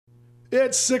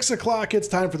It's 6 o'clock. It's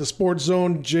time for the Sports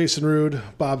Zone. Jason Rude,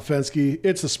 Bob Fensky.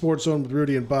 It's the Sports Zone with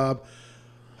Rudy and Bob.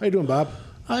 How you doing, Bob?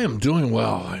 I am doing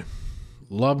well. I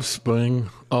love spring.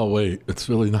 Oh, wait. It's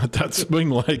really not that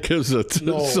spring-like, is it?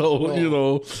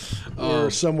 No. We're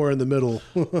somewhere in the middle.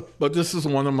 But this is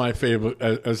one of my favorite,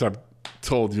 as I've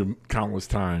told you countless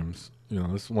times.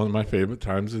 This is one of my favorite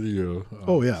times of the year.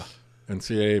 Oh, yeah.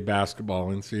 NCAA basketball,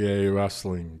 NCAA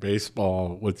wrestling,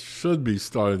 baseball, which should be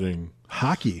starting.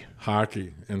 Hockey,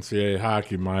 NCAA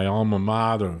hockey. My alma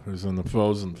mater is in the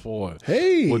Frozen Four.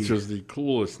 Hey! Which is the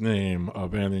coolest name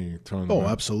of any tournament. Oh,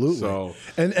 absolutely. So,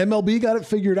 and MLB got it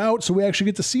figured out, so we actually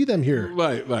get to see them here.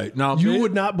 Right. Now, you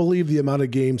would not believe the amount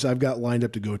of games I've got lined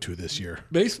up to go to this year.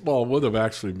 Baseball would have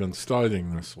actually been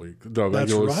starting this week, the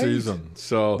regular season.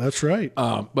 So that's right.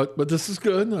 But this is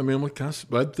good. I mean, we kind of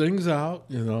spread things out,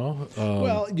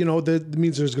 Well, that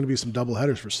means there's going to be some double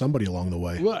headers for somebody along the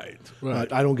way.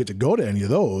 Right. I don't get to go to any of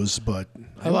those, but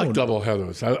I like double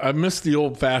headers. I miss the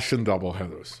old-fashioned double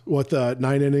headers. What, the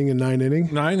 9-inning and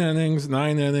 9-inning? 9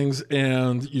 innings,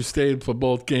 and you stayed for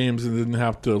both games and didn't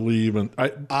have to leave. And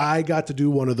I got to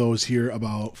do one of those here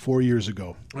about 4 years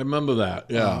ago. I remember that,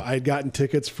 yeah. I had gotten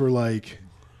tickets for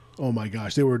oh my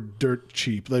gosh, they were dirt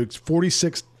cheap. Like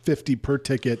 $46.50 per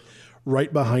ticket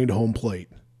right behind home plate.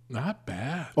 Not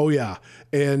bad. Oh, yeah.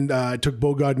 And I took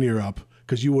Bo Godnier up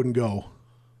because you wouldn't go.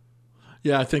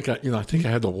 Yeah, I think I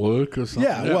had to work or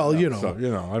something. Yeah, well, So,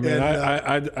 I mean,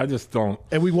 and, I just don't.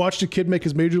 And we watched a kid make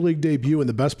his major league debut, and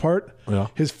the best part,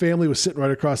 his family was sitting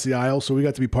right across the aisle, so we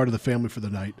got to be part of the family for the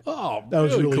night. Oh, that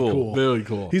was really cool. Very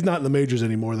cool. He's not in the majors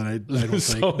anymore, I don't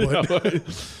think.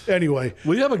 But anyway,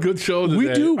 we have a good show today.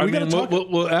 We do.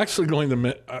 We're actually going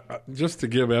to just to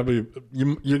give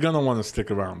you're going to want to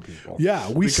stick around, people.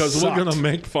 Yeah, because we're going to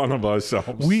make fun of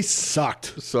ourselves. We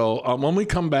sucked. So when we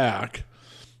come back.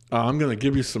 I'm going to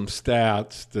give you some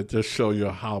stats that just show you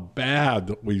how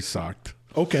bad we sucked.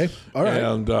 Okay. All right.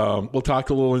 And we'll talk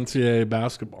a little NCAA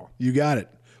basketball. You got it.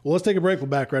 Well, let's take a break. We'll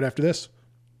be back right after this.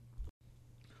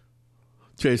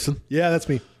 Jason? Yeah, that's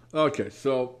me. Okay.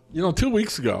 So, 2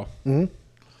 weeks ago, we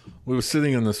were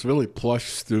sitting in this really plush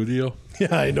studio.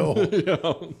 Yeah, I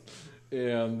know.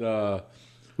 And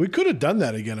we could have done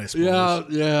that again, I suppose.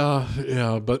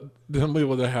 Yeah. But then we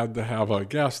would have had to have a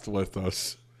guest with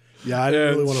us. Yeah, I didn't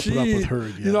really want to put up with her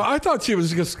again. I thought she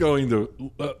was just going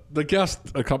to. The guest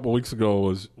a couple of weeks ago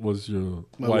was your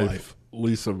wife,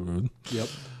 Lisa Rude. Yep.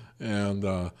 And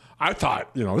I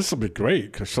thought, this will be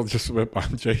great because she'll just rip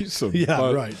on Jason. Yeah,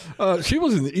 but, right. She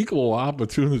was an equal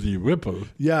opportunity ripper.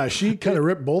 Yeah, she kind of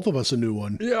ripped both of us a new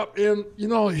one. Yeah, and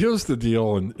here's the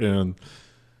deal, and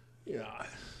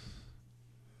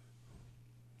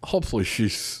hopefully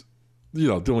she's.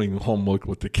 Doing homework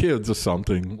with the kids or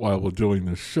something while we're doing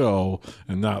this show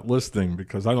and not listening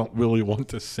because I don't really want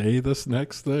to say this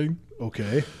next thing.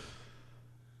 Okay.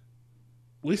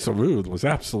 Lisa Rude was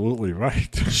absolutely right.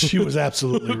 She was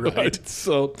absolutely right.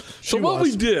 So what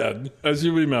we did, as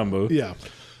you remember,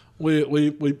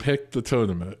 we picked the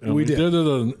tournament and we did it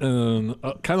in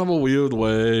kind of a weird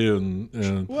way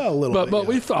and well, a little bit. But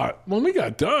we thought when we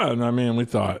got done, we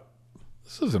thought.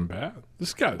 This isn't bad.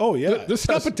 This got this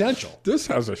has potential. This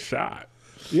has a shot.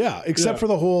 Yeah, except for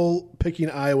the whole picking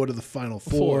Iowa to the Final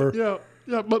Four. Yeah,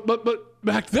 but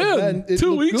back then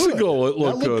 2 weeks ago, it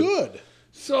looked good.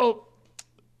 So,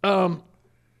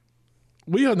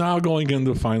 we are now going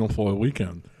into Final Four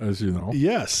weekend, as you know.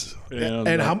 Yes.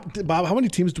 And Bob, how many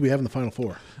teams do we have in the Final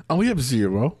Four? We have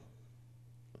 0.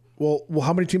 Well,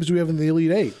 how many teams do we have in the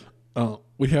Elite Eight?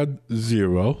 We had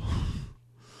 0.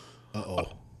 Uh-oh.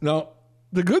 Now.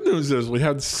 The good news is we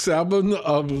had 7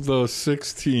 of the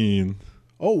 16.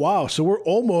 Oh, wow. So we're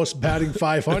almost batting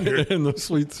 500. In the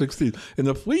Sweet 16. And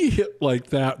if we hit like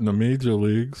that in the major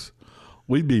leagues,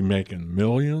 we'd be making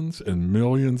millions and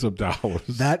millions of dollars.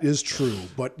 That is true.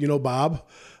 But, Bob,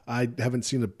 I haven't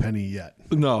seen a penny yet.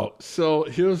 No. So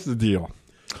here's the deal.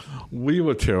 We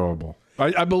were terrible.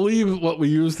 I believe what we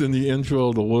used in the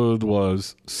intro, the word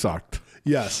was sucked.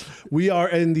 Yes, we are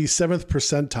in the 7th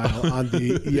percentile on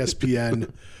the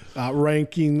ESPN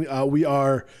ranking. We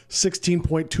are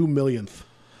 16.2 millionth.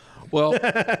 Well,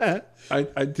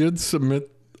 I did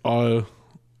submit our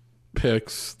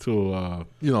picks to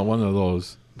one of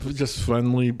those just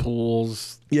friendly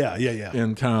pools. Yeah.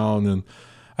 In town, and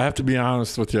I have to be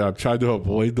honest with you. I've tried to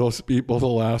avoid those people the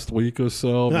last week or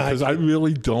so because I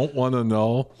really don't want to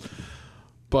know.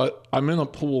 But I'm in a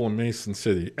pool in Mason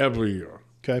City every year.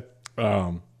 Okay.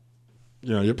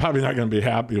 You're probably not going to be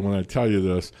happy when I tell you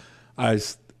this. I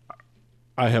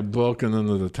have broken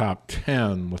into the top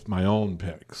 10 with my own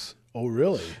picks. Oh,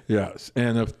 really? Yes.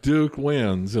 And if Duke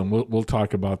wins, and we'll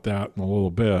talk about that in a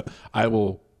little bit,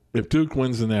 if Duke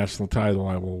wins the national title,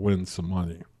 I will win some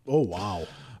money. Oh, wow.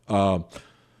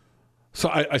 So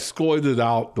I scored it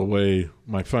out the way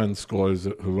my friend scores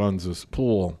it, who runs this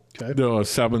pool. Okay. There are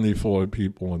 74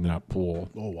 people in that pool.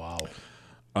 Oh, wow.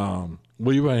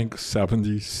 We rank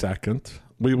 72nd.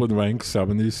 We would rank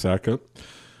 72nd.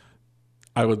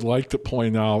 I would like to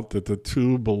point out that the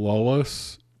two below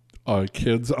us are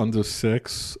kids under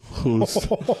 6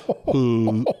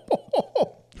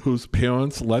 whose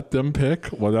parents let them pick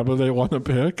whatever they want to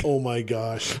pick. Oh, my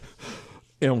gosh.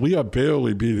 And we are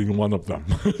barely beating one of them.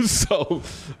 So,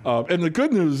 and the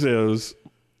good news is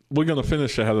we're going to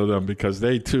finish ahead of them because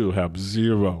they too have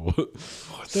 0.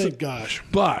 Thank gosh.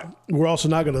 But we're also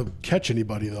not going to catch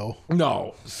anybody, though.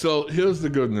 No. So here's the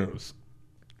good news.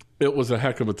 It was a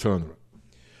heck of a tournament.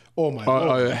 Oh, my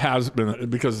God. It has been,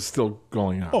 because it's still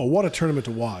going on. Oh, what a tournament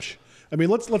to watch. I mean,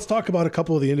 let's talk about a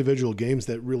couple of the individual games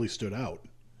that really stood out.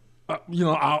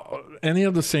 Any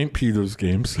of the St. Peter's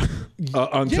games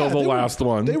until the last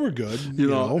one. They were good. You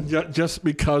know, just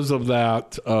because of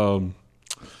that.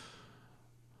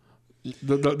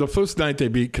 The first night they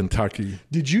beat Kentucky.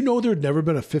 Did you know there had never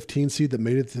been a 15 seed that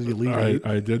made it to the Elite Eight?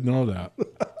 I did know that.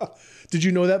 Did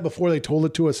you know that before they told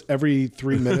it to us every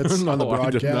 3 minutes on the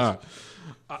broadcast? I did not.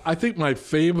 I think my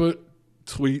favorite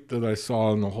tweet that I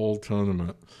saw in the whole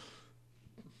tournament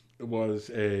was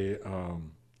a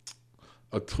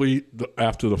tweet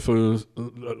after the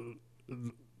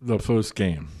first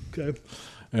game. Okay.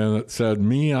 And it said,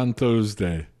 "Me on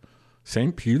Thursday.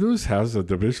 St. Peter's has a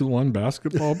Division I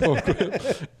basketball program."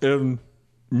 And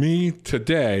me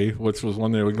today, which was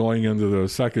when they were going into their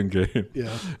second game,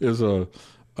 is a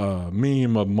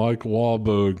meme of Mike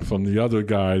Wahlberg from the other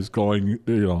guys going,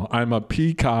 "I'm a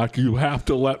peacock, you have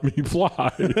to let me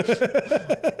fly."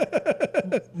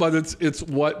 But it's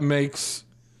what makes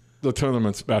the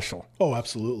tournament special. Oh,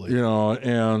 absolutely.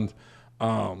 And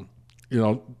I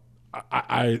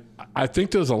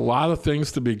think there's a lot of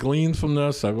things to be gleaned from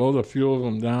this. I wrote a few of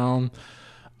them down.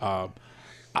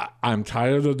 I'm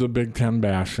tired of the Big Ten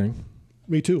bashing.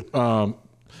 Me too.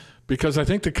 Because I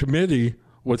think the committee,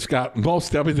 which got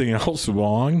most everything else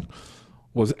wrong,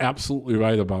 was absolutely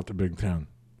right about the Big Ten.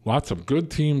 Lots of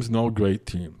good teams, no great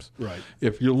teams. Right.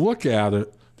 If you look at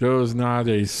it, there is not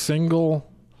a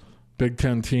single Big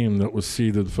Ten team that was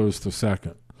seeded first or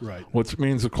second. Right. Which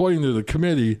means, according to the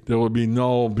committee, there would be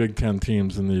no Big Ten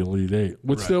teams in the Elite Eight,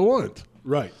 which there weren't.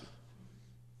 Right.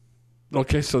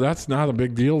 Okay, so that's not a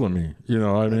big deal to me.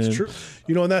 That's true.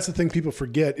 And that's the thing people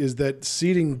forget is that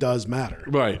seeding does matter.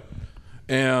 Right.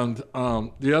 And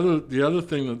the other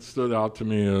thing that stood out to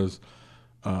me is,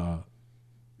 and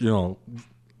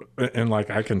like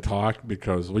I can talk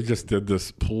because we just did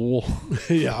this pool.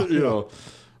 Yeah.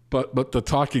 But the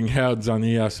talking heads on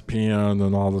ESPN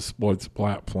and all the sports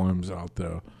platforms out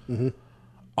there,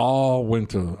 all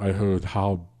winter I heard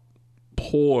how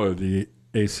poor the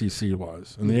ACC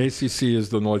was. And the ACC is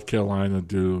the North Carolina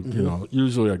Duke,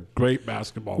 usually a great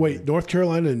basketball league. North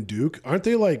Carolina and Duke, aren't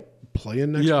they like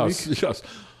playing next week? Yes.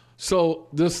 So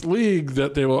this league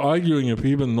that they were arguing if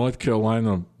even North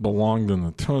Carolina belonged in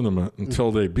the tournament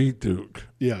until they beat Duke.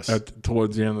 Yes.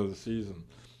 Towards the end of the season.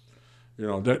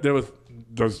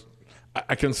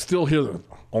 I can still hear that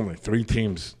only 3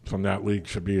 teams from that league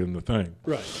should be in the thing.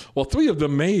 Right. Well, 3 of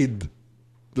them made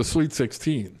the Sweet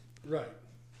 16. Right.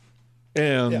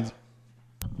 And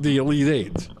the Elite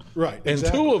Eight. Right. And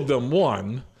 2 of them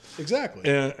won. Exactly.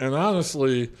 And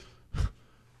honestly,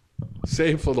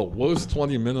 save for the worst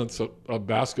 20 minutes of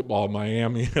basketball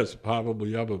Miami has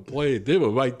probably ever played, they were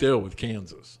right there with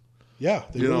Kansas. Yeah,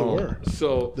 they really were.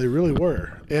 So they really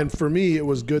were. And for me, it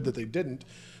was good that they didn't,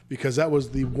 because that was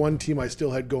the one team I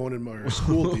still had going in my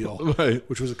school deal, right,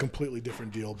 which was a completely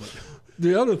different deal. But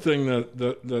the other thing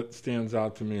that stands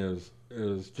out to me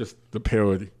is just the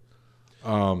parity.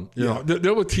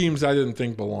 There were teams I didn't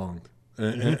think belonged.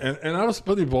 And I was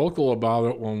pretty vocal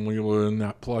about it when we were in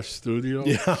that plush studio.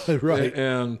 Yeah, right.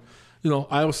 And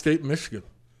Iowa State, Michigan.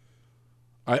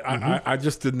 I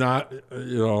just did not,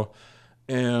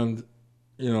 and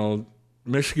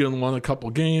Michigan won a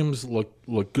couple games,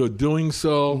 looked good doing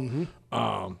so.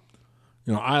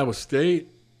 Iowa State,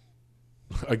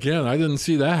 again, I didn't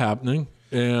see that happening.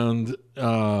 And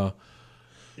I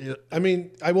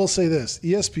will say this: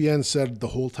 ESPN said the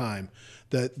whole time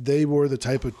that they were the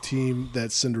type of team that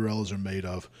Cinderellas are made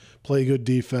of. Play good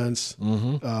defense,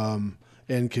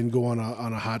 and can go on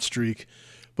a hot streak.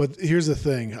 But here's the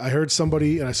thing. I heard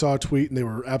somebody, and I saw a tweet, and they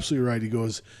were absolutely right. He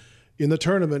goes, In the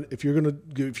tournament, if you're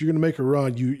gonna make a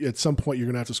run, you at some point you're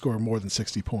gonna have to score more than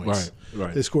 60 points.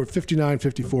 Right. They scored 59,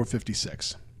 54,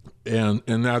 56. And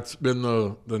that's been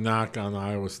the knock on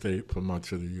Iowa State for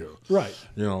much of the year. Right.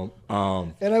 You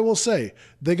know. And I will say,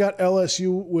 they got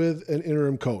LSU with an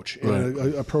interim coach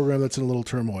and a program that's in a little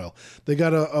turmoil. They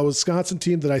got a Wisconsin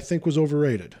team that I think was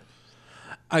overrated.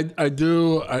 I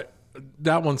do.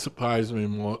 That one surprised me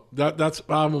more. That's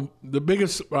the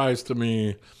biggest surprise to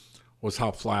me was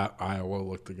how flat Iowa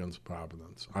looked against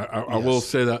Providence. I will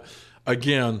say that.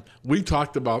 Again, we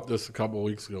talked about this a couple of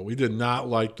weeks ago. We did not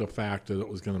like the fact that it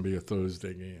was going to be a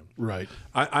Thursday game. Right.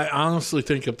 I honestly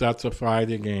think if that's a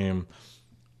Friday game,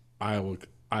 Iowa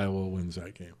wins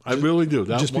that game. I really do.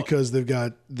 Just because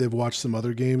they've watched some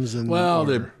other games and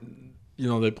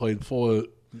they played 4.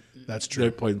 That's true.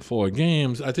 They played 4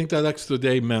 games. I think that extra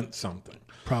day meant something.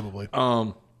 Probably.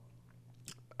 I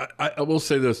will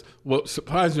say this: what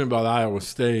surprised me about Iowa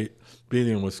State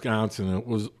beating Wisconsin,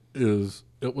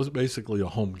 it was basically a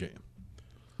home game,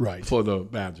 right, for the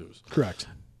Badgers. Correct.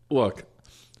 Look,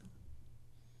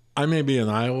 I may be an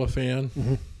Iowa fan,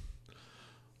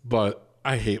 but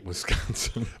I hate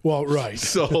Wisconsin. Well, right.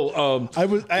 So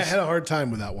I had a hard time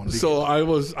with that one. So I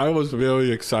was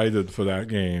very excited for that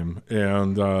game,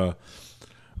 and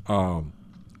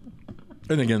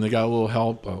again they got a little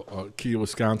help. A key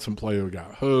Wisconsin player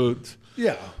got hurt.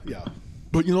 Yeah.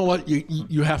 But you know what?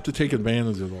 You have to take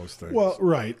advantage of those things. Well,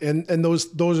 right, and those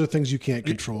are things you can't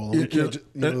control.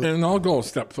 And I'll go a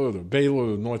step further.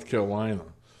 Baylor, North Carolina.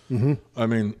 I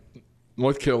mean,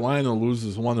 North Carolina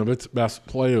loses one of its best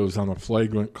players on a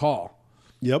flagrant call.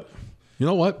 Yep. You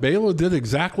know what? Baylor did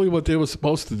exactly what they were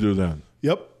supposed to do then.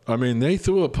 Yep. I mean, they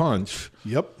threw a punch.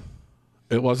 Yep.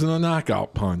 It wasn't a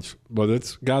knockout punch, but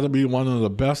it's got to be one of the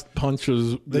best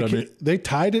punches. They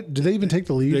tied it. Did they even take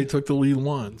the lead? They took the lead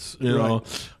once. You know,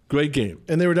 great game.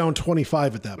 And they were down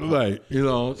 25 at that point. Right. You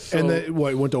know, and it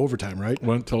went to overtime, right?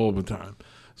 Went to overtime.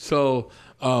 So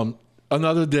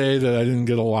another day that I didn't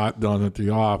get a lot done at the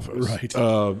office. Right.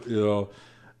 Well,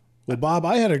 Bob,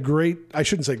 I had I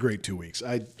shouldn't say great 2 weeks.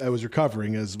 I was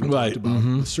recovering as we talked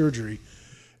about the surgery,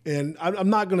 and I'm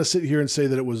not going to sit here and say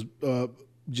that it was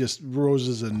just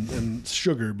roses and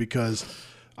sugar, because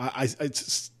I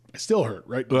still hurt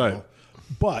right now. Right.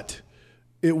 But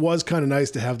it was kind of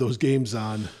nice to have those games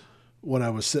on when I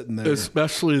was sitting there.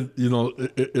 Especially,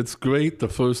 it's great the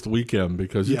first weekend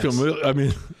because you can really, I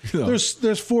mean,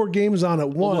 there's 4 games on at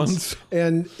once.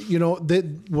 And,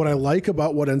 what I like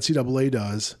about what NCAA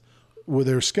does with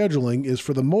their scheduling is,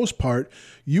 for the most part,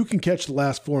 you can catch the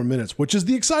last 4 minutes, which is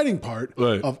the exciting part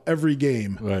of every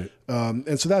game. Right.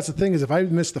 And so that's the thing, is if I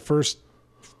missed the first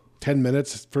 10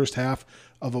 minutes, first half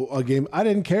of a game, I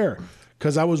didn't care,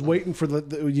 because I was waiting for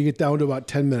you get down to about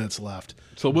 10 minutes left.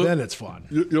 So then it's fun.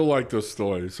 You'll like this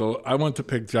story. So I went to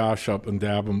pick Josh up in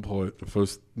Davenport the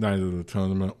first night of the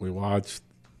tournament. We watched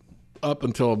up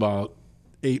until about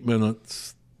 8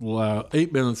 minutes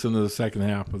into the second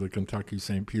half of the Kentucky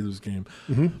St. Peter's game.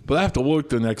 But after work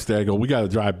the next day, I go, we got to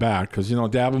drive back, because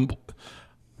Davenport,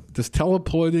 does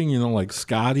teleporting, like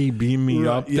Scotty beam me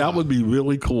up? Yeah. That would be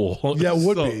really cool. Yeah, it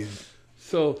would be.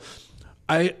 So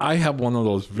I have one of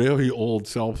those very old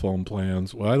cell phone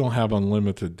plans where I don't have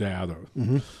unlimited data.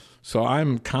 So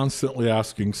I'm constantly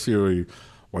asking Siri,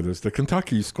 what is the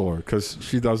Kentucky score? Because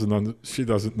she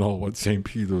doesn't know what St.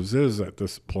 Peter's is at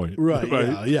this point.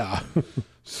 Right? Yeah.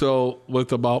 So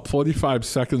with about 45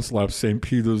 seconds left, St.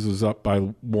 Peter's is up by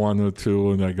 1 or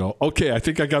 2, and I go, okay, I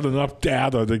think I got enough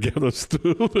data to get us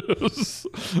through this.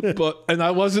 And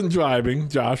I wasn't driving.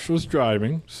 Josh was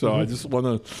driving, so I just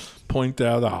want to point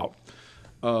that out.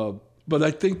 But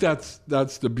I think that's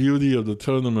the beauty of the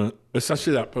tournament,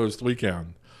 especially that first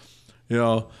weekend.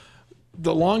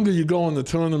 The longer you go in the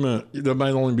tournament, there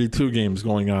might only be 2 games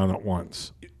going on at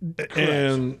once. Correct.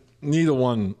 And neither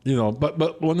one,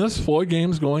 but when there's 4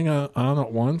 games going on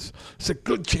at once, it's a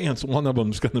good chance one of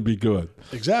them's going to be good.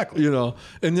 Exactly.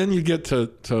 And then you get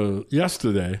to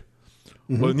yesterday,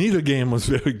 well, neither game was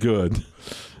very good.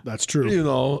 That's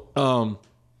true. But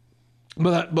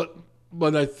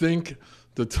I think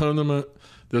the tournament,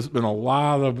 there's been a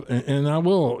lot of, and I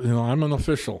will, I'm an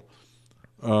official.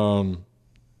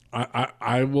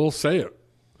 I will say it.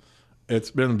 It's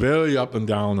been very up and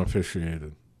down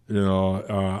officiated.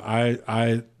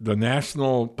 The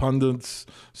national pundits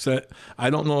said, I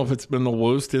don't know if it's been the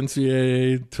worst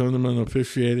NCAA tournament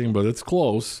officiating, but it's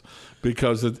close,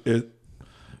 because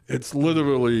it's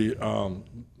literally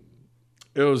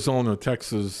Arizona,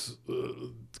 Texas,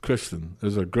 Christian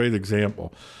is a great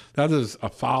example. That is a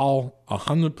foul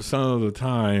 100% of the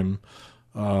time,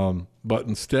 but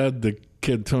instead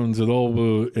kid turns it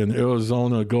over, and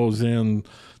Arizona goes in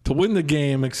to win the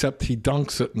game, except he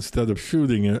dunks it instead of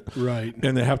shooting it. Right.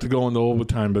 And they have to go into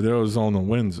overtime, but Arizona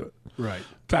wins it. Right.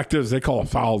 Fact is, they call a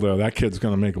foul there. That kid's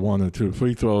going to make 1 or 2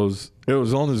 free throws.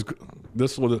 Arizona's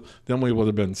then we would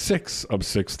have been 6 of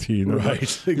 16.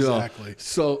 Right. Exactly.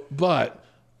 So,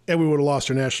 and we would have lost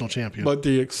our national champion. But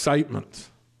the excitement.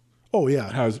 Oh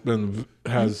yeah.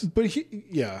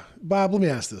 Bob, let me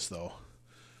ask this though.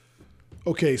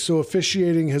 Okay, so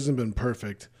officiating hasn't been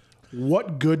perfect.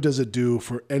 What good does it do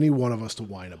for any one of us to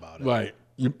whine about it? Right.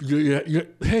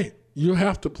 Hey, you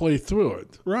have to play through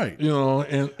it. Right.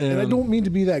 And I don't mean to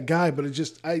be that guy, but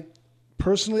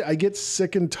I get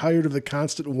sick and tired of the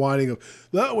constant whining of,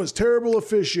 that was terrible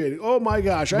officiating. Oh my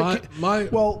gosh.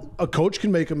 Well, a coach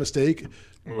can make a mistake.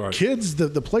 Right. Kids,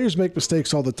 the players make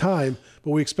mistakes all the time, but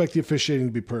we expect the officiating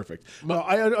to be perfect.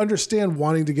 I understand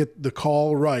wanting to get the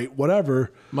call right,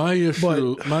 whatever. My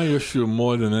issue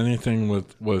more than anything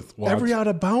with every out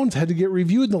of bounds had to get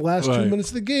reviewed in the last 2 minutes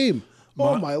of the game.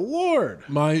 My Lord!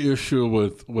 My issue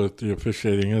with the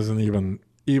officiating isn't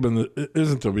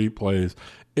isn't the replays.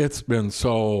 It's been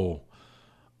so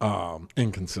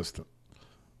inconsistent.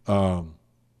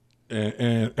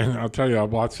 And I'll tell you,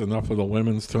 I've watched enough of the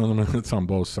women's tournament. It's on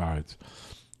both sides.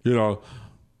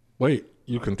 Wait,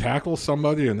 you can tackle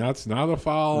somebody and that's not a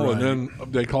foul, right. And then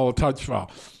they call a touch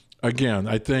foul. Again,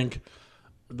 I think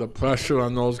the pressure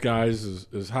on those guys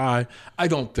is high. I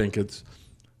don't think it's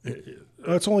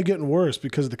only getting worse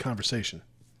because of the conversation.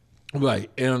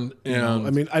 Right, and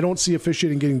I don't see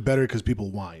officiating getting better because people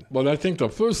whine. But I think the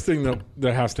first thing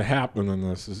that has to happen in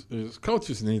this is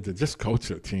coaches need to just coach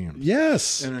their teams.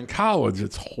 Yes, and in college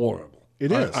it's horrible.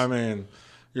 It is. I mean,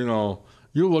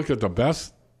 you look at the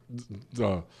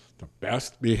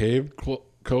best behaved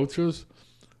coaches,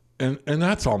 and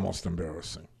that's almost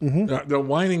embarrassing. Mm-hmm. They're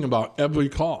whining about every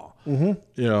call.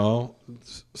 Mm-hmm.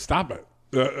 Stop it.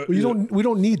 We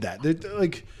don't need that.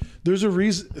 There's a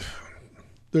reason.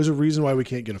 There's a reason why we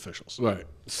can't get officials. Right.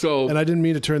 So, and I didn't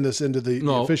mean to turn this into the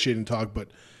officiating talk, but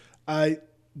I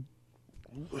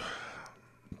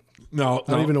don't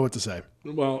even know what to say.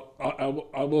 Well,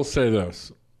 I will say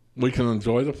this. We can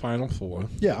enjoy the Final Four.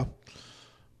 Yeah.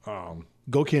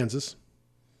 Go Kansas.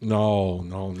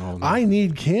 No. I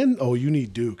need you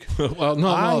need Duke. Well, no.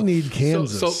 I need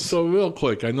Kansas. So real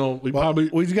quick, I know we've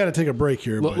got to take a break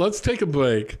here. Let's take a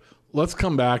break. Let's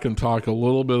come back and talk a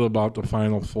little bit about the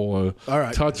Final Four. All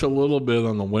right. Touch a little bit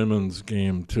on the women's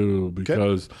game, too,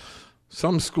 because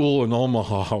some school in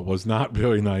Omaha was not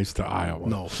very nice to Iowa.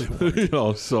 No, they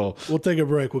weren't. So we'll take a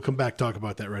break. We'll come back talk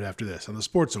about that right after this on the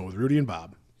Sports Zone with Rudy and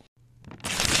Bob.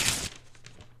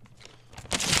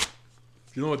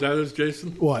 You know what that is,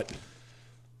 Jason? What?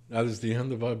 That is the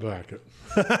end of our bracket.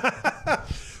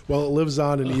 Well, it lives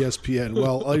on in ESPN.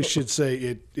 Well, I should say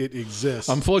it exists.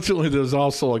 Unfortunately, there's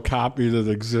also a copy that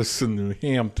exists in New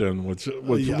Hampton, which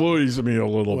worries me a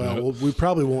little bit. Well, we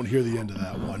probably won't hear the end of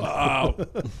that one.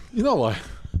 You know what?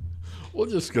 We're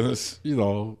just going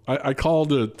to, I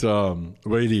called it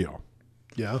radio.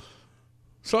 Yeah.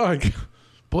 So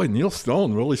boy, Neil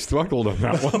Stone really struggled on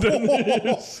that one, didn't he?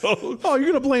 You're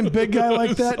going to blame big guy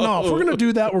like that? No, if we're going to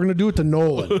do that, we're going to do it to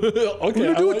Nolan. Okay, we're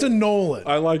going to do it to Nolan.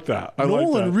 I like that.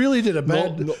 Nolan really did a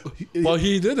bad... Well,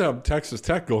 he did have Texas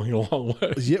Tech going a long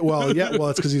way. Well,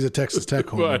 it's because he's a Texas Tech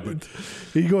homer. Right. But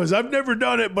he goes, I've never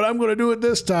done it, but I'm going to do it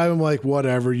this time. I'm like,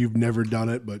 whatever, you've never done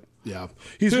it, but... Yeah.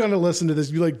 He's going to listen to this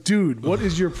and be like, dude, what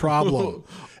is your problem?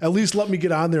 At least let me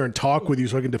get on there and talk with you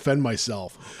so I can defend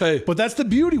myself. Hey, but that's the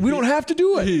beauty. We don't have to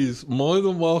do it. He's more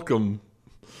than welcome.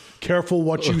 Careful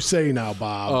what you say now,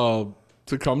 Bob.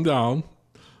 To come down.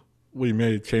 We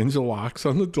may change the locks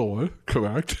on the door,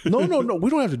 correct? No. We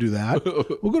don't have to do that.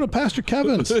 We'll go to Pastor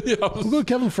Kevin's. Yes. We'll go to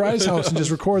Kevin Fry's house and just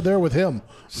record there with him.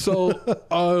 So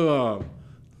our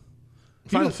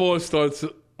Final Four starts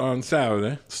on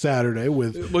Saturday.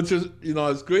 Which is,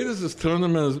 as great as this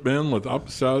tournament has been with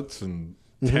upsets and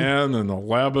 10 and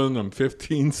 11 and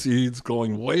 15 seeds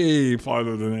going way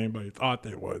farther than anybody thought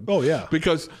they would. Oh, yeah.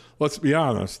 Because, let's be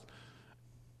honest,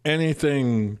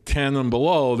 anything 10 and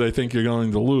below, they think you're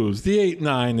going to lose. The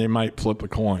 8-9, they might flip a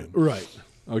coin. Right.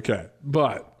 Okay.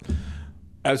 But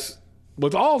as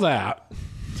with all that,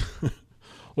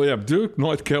 we have Duke,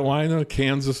 North Carolina,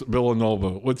 Kansas, Villanova,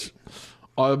 which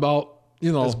are about...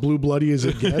 as blue bloody as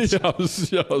it gets.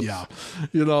 Yes. Yeah.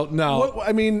 Now.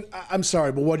 I'm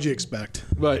sorry, but what'd you expect?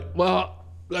 Right. Well,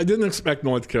 I didn't expect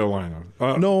North Carolina.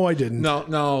 No, I didn't.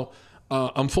 Now,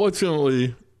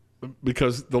 unfortunately,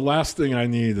 because the last thing I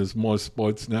need is more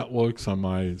sports networks on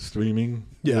my streaming.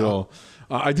 Yeah. You know,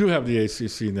 I do have the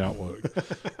ACC network.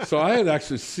 So I had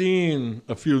actually seen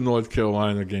a few North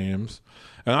Carolina games,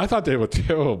 and I thought they were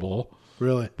terrible.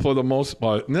 Really? For the most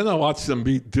part. And then I watched them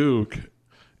beat Duke.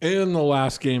 In the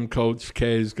last game, Coach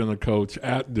K is going to coach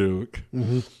at Duke.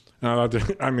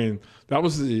 Mm-hmm. I mean, that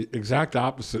was the exact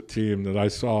opposite team that I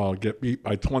saw get beat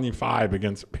by 25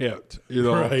 against Pitt. You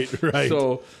know? Right.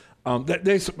 So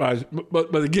they surprised.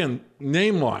 But again,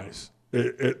 name-wise,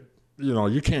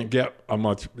 you can't get a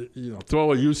much,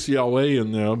 throw a UCLA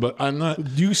in there. But I'm not.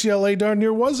 UCLA darn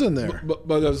near was in there.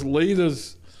 But as late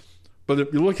as. But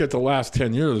if you look at the last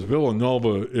 10 years,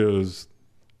 Villanova is...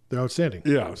 They're outstanding.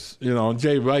 Yes.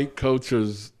 Jay Wright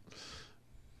coaches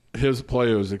his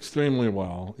players extremely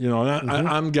well. And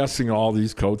I'm guessing all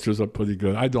these coaches are pretty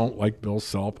good. I don't like Bill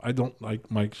Self. I don't like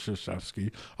Mike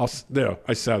Krzyzewski.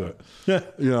 I said it.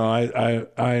 Yeah.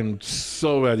 I'm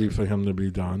so ready for him to be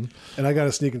done. And I got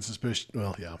a sneaking suspicion.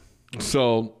 Well, yeah.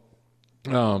 So,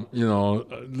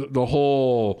 the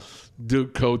whole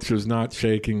Duke coach is not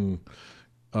shaking...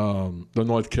 the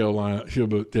North Carolina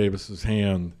Hubert Davis's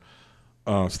hand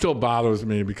still bothers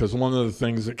me because one of the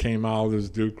things that came out is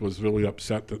Duke was really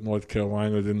upset that North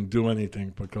Carolina didn't do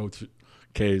anything for Coach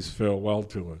K's farewell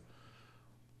to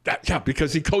it.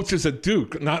 Because he coaches at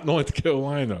Duke, not North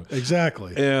Carolina.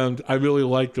 Exactly. And I really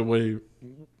like the way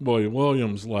Roy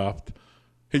Williams left.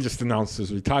 He just announced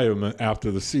his retirement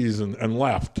after the season and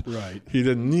left. Right. He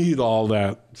didn't need all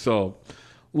that. So,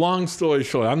 long story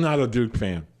short, I'm not a Duke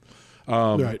fan.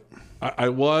 Right. I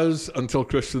was until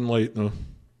Christian Laettner.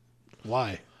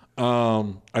 Why?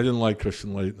 I didn't like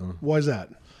Christian Laettner. Why is that?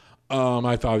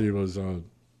 I thought he was.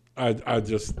 I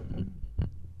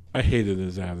hated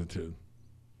his attitude.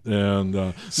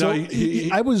 And so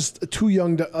I was too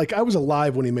young to I was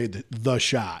alive when he made the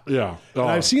shot. Yeah. And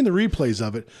I've seen the replays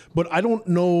of it, but I don't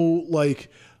know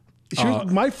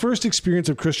my first experience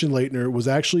of Christian Laettner was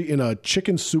actually in a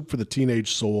Chicken Soup for the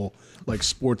Teenage Soul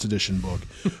sports edition book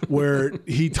where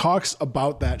he talks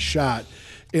about that shot,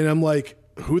 and I'm like,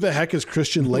 who the heck is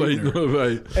Christian Laettner?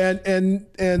 Right. And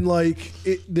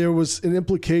there was an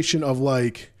implication of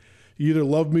you either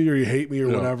love me or you hate me or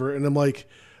whatever, and I'm like,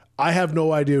 I have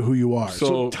no idea who you are.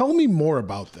 So tell me more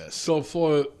about this. So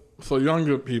for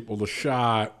younger people, the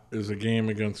shot is a game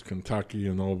against Kentucky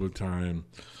in overtime.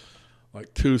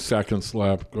 2 seconds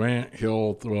left. Grant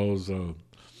Hill throws a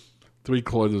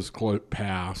 3/4 court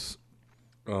pass.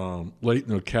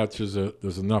 Laettner catches it.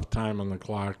 There's enough time on the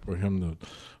clock for him to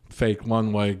fake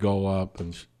one way, go up,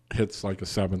 and hits a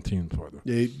 17-footer.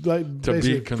 Yeah, to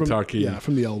beat Kentucky.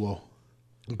 From the elbow.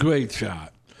 Great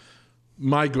shot.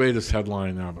 My greatest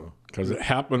headline ever, because it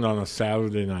happened on a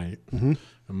Saturday night. Mm-hmm.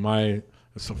 And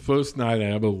it's the first night I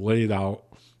ever laid out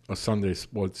a Sunday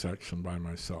sports section by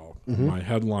myself. Mm-hmm. My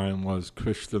headline was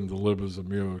Christian delivers a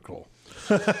miracle.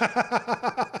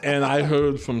 And I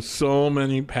heard from so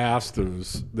many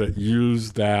pastors that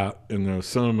used that in their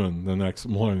sermon the next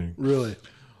morning. Really?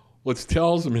 Which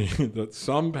tells me that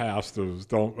some pastors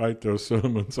don't write their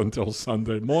sermons until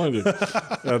Sunday morning.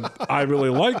 And I really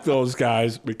like those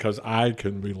guys because I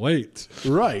can relate.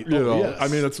 Right. Yes. I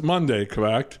mean, it's Monday,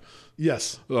 correct?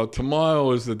 Yes.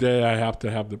 Tomorrow is the day I have to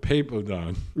have the paper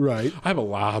done. Right. I have a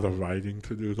lot of writing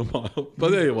to do tomorrow.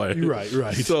 But anyway.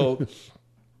 Right. So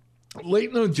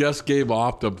Laettner just gave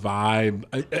off the vibe.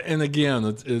 And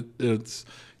again,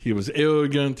 he was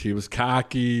arrogant. He was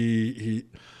cocky. He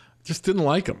just didn't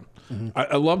like him. Mm-hmm.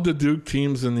 I love the Duke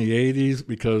teams in the 80s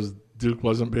because Duke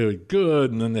wasn't very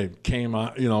good. And then they came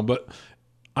out, but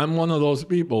I'm one of those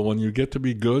people. When you get to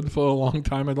be good for a long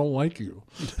time, I don't like you.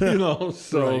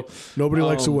 So right. Nobody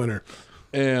likes a winner.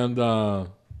 And no,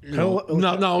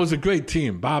 it was a great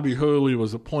team. Bobby Hurley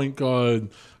was a point guard.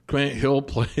 Grant Hill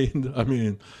played. I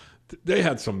mean, they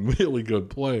had some really good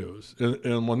players.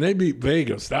 And when they beat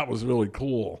Vegas, that was really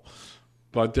cool.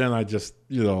 But then I just,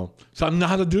 so I'm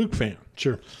not a Duke fan.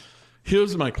 Sure.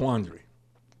 Here's my quandary.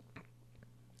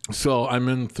 So I'm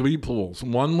in 3 pools.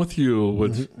 One with you,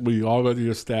 which we already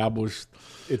established.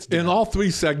 It's dead. In all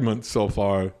 3 segments so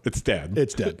far, it's dead.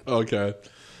 It's dead. Okay.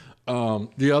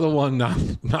 The other one,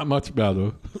 not much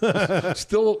better.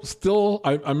 Still,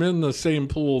 I'm in the same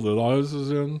pool that ours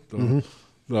is in.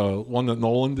 The one that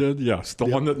Nolan did? Yes, the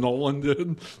one that Nolan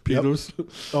did, Peters. Yep.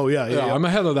 Oh, yeah. I'm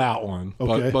ahead of that one,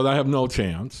 but I have no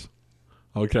chance.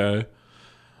 Okay.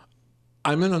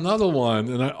 I'm in another one,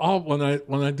 and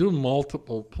when I do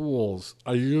multiple pools,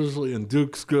 I usually, and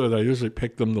Duke's good, I usually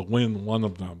pick them to win one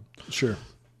of them. Sure.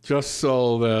 Just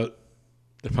so that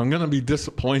if I'm going to be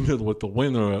disappointed with the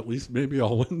winner, at least maybe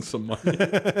I'll win some money.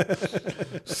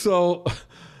 So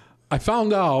I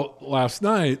found out last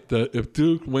night that if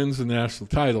Duke wins the national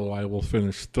title, I will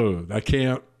finish third. I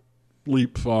can't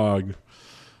leapfrog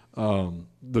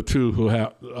the two who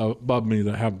have above me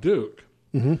that have Duke.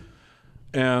 Mm-hmm.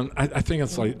 And I think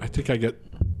it's like, I think I get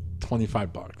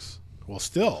 $25. Well,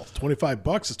 still,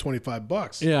 $25 is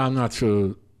 $25. Yeah, I'm not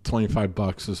sure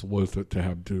 $25 is worth it to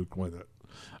have Duke win it.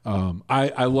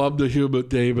 I love the Hubert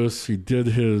Davis. He did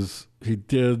his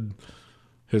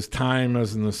time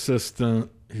as an assistant.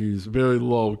 He's very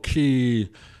low key.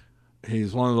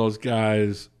 He's one of those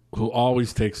guys who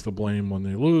always takes the blame when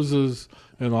they loses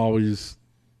and always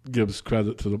gives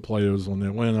credit to the players when they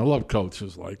win. I love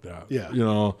coaches like that. Yeah. You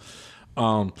know.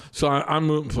 So I'm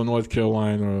rooting for North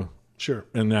Carolina. Sure.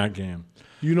 In that game.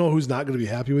 You know who's not going to be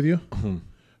happy with you?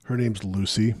 Her name's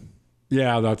Lucy.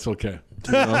 Yeah, that's okay.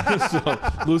 You know? So,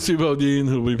 Lucy Bodine,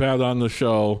 who we've had on the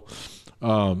show,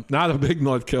 not a big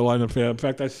North Carolina fan. In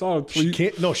fact, I saw a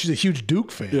tweet. She's a huge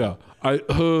Duke fan. Yeah,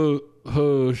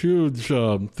 her huge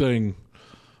thing.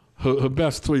 Her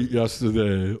best tweet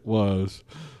yesterday was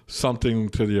something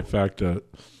to the effect that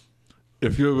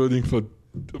if you're rooting for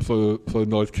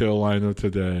North Carolina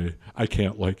today, I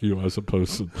can't like you as a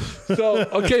person. So,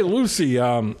 okay, Lucy,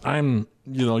 I'm,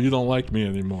 you don't like me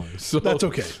anymore. So that's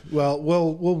okay. Well,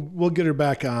 we'll get her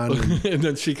back on, and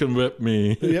then she can rip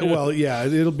me. Yeah, well, yeah,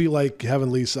 it'll be like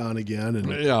having Lisa on again, and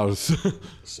yeah.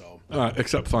 So,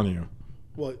 except funnier.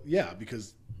 Well, yeah,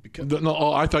 because.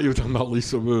 No, I thought you were talking about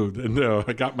Lisa Wood, and there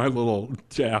I got my little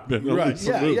jab in. Right?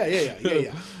 Lisa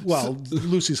Yeah. Well,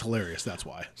 Lucy's hilarious. That's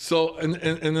why. So, and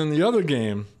then the other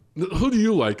game. Who do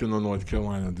you like in the North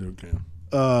Carolina Duke game?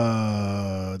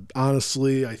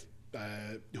 Honestly,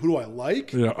 who do I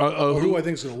like? Yeah. Who do I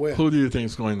think is going to win? Who do you think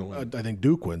is going to win? I think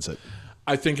Duke wins it.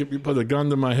 I think if you put a gun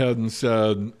to my head and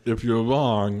said, if you're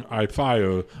wrong, I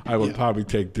fire, I would probably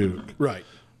take Duke. Right.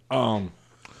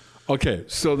 Okay,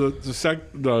 so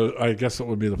I guess it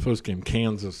would be the first game,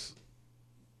 Kansas,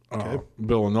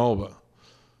 Villanova.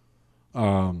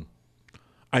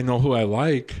 I know who I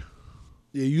like.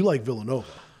 Yeah, you like Villanova.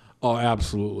 Oh,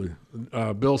 absolutely.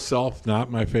 Bill Self, not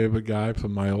my favorite guy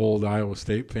from my old Iowa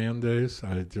State fan days.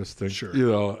 I just think,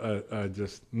 I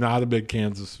just not a big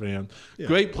Kansas fan. Yeah.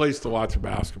 Great place to watch a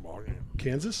basketball game.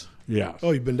 Kansas? Yeah.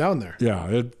 Oh, you've been down there?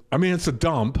 Yeah. It's a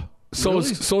dump. So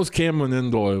is Cameron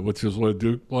Indoor, which is where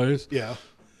Duke plays. Yeah.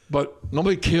 But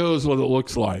nobody cares what it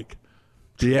looks like.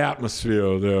 The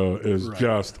atmosphere there is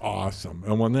just awesome.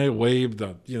 And when they wave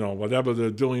the, whatever they're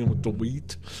doing with the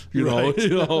wheat,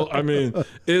 I mean,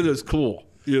 it is cool,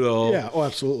 Yeah, oh,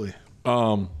 absolutely.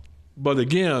 But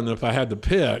again, if I had to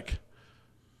pick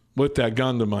with that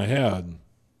gun to my head,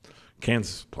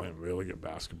 Kansas is playing really good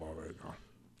basketball right now.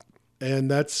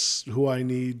 And that's who I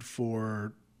need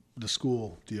for the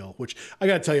school deal, which I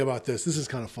got to tell you about this. This is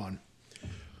kind of fun.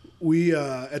 We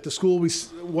at the school,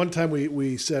 one time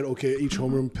we said, okay, each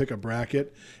homeroom pick a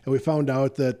bracket, and we found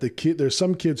out that there's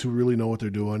some kids who really know what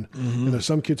they're doing, and there's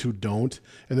some kids who don't,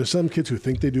 and there's some kids who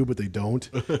think they do but they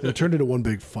don't. And it turned into one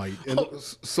big fight. And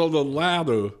so the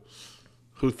latter,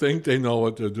 who think they know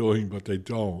what they're doing but they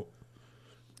don't,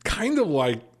 kind of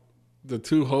like the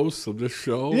two hosts of this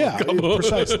show. Yeah,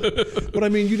 precisely. But I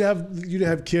mean, you'd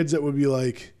have kids that would be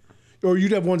like. Or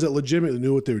you'd have ones that legitimately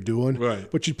knew what they were doing. Right.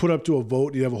 But you'd put up to a vote,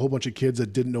 and you'd have a whole bunch of kids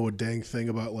that didn't know a dang thing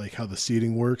about like how the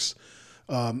seating works.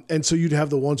 And so you'd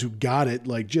have the ones who got it,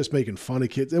 like just making fun of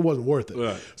kids. It wasn't worth it.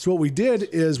 Right. So what we did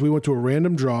is we went to a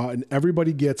random draw, and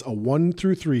everybody gets a 1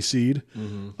 through 3 seed,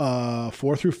 4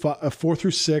 through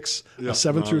 6, a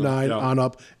 7 through 9 on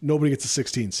up. Nobody gets a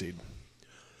 16 seed.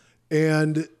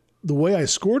 And the way I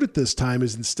scored it this time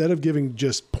is instead of giving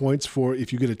just points for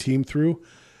if you get a team through,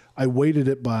 I weighted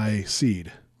it by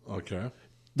seed. Okay.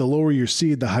 The lower your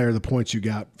seed, the higher the points you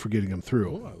got for getting them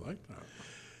through. Oh, I like that.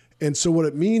 And so what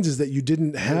it means is that you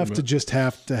didn't have to just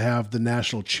have the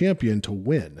national champion to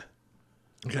win.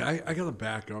 Okay, I got to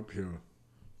back up here.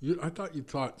 I thought you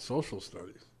taught social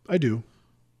studies. I do.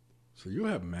 So you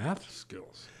have math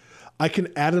skills. I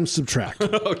can add and subtract.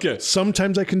 Okay.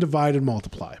 Sometimes I can divide and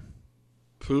multiply.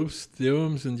 Proofs,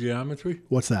 theorems, and geometry?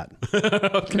 What's that?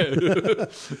 Okay.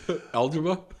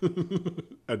 Algebra?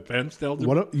 Advanced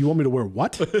algebra? What, you want me to wear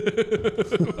what?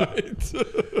 Right.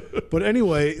 But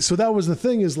anyway, so that was the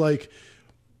thing is like,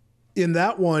 in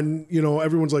that one,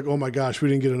 everyone's like, oh my gosh, we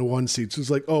didn't get into 1 seed. So it's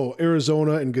like, oh,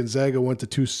 Arizona and Gonzaga went to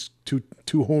two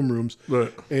homerooms.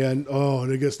 Right. And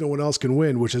I guess no one else can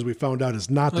win, which as we found out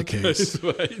is not the case.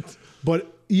 Right.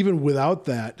 But even without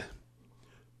that,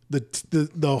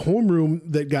 the homeroom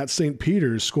that got St.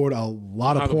 Peter's scored a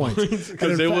lot of points.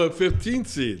 Because they were a 15th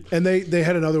seed. And they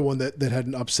had another one that had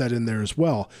an upset in there as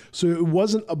well. So it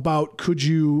wasn't about could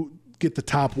you get the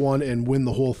top one and win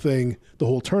the whole thing, the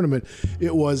whole tournament.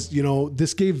 It was,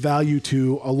 this gave value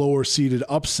to a lower seeded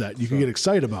upset. You can get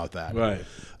excited about that. Right.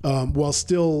 While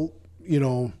still,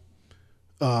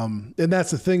 and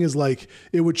that's the thing is like,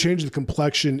 it would change the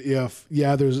complexion if,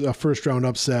 there's a first round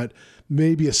upset,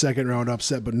 maybe a second round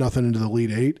upset, but nothing into the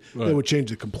Elite Eight. Right. It would change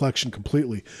the complexion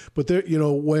completely. But there,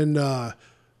 when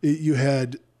you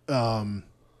had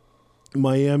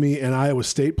Miami and Iowa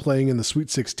State playing in the Sweet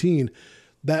 16,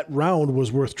 that round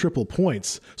was worth triple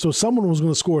points. So someone was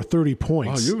going to score 30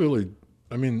 points. Oh, you really,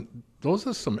 those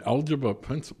are some algebra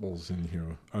principles in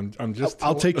here. I'm just.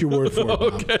 I'll take your word for it, Bob.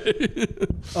 Okay.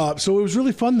 So it was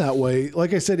really fun that way.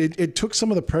 Like I said, it took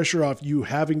some of the pressure off you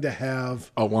having to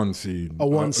have a 1 seed,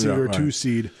 or a 2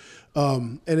 seed,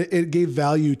 and it gave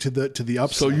value to the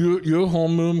upset. So your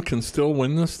homeroom can still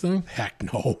win this thing? Heck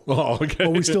no. Oh,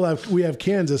 okay. But we have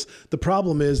Kansas. The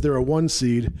problem is they're a 1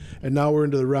 seed, and now we're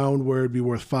into the round where it'd be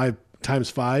worth 5 times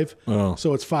 5. Oh.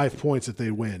 So it's 5 points if they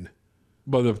win.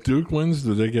 But if Duke wins,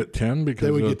 do they get 10? Because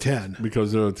they would get 10.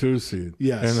 Because they're a 2 seed.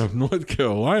 Yes. And if North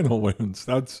Carolina wins,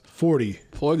 that's 40.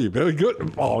 40. Very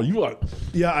good. Oh, you are.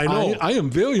 Yeah, I know. I am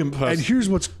very impressed. And here's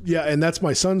and that's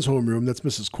my son's homeroom. That's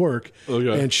Mrs. Quirk.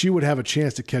 Okay. And she would have a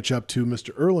chance to catch up to Mr.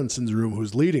 Erlinson's room,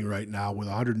 who's leading right now with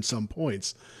 100 and some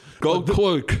points. Go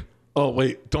Quirk. Oh,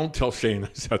 wait, don't tell Shane I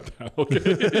said that, okay?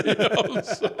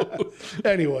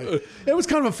 Anyway, it was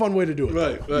kind of a fun way to do it.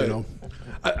 Right.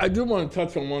 I do want to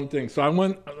touch on one thing. So I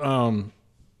went, I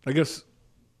guess,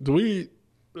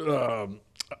 a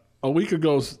week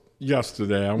ago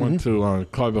yesterday, I went to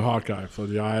Carver Hawkeye for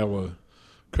the Iowa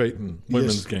Creighton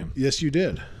women's game. Yes, you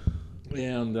did.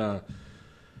 And,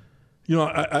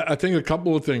 I think a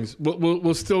couple of things.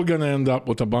 We're still going to end up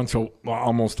with a bunch of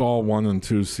almost all 1 and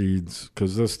 2 seeds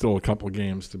because there's still a couple of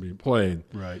games to be played.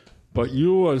 Right. But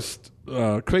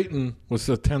Creighton was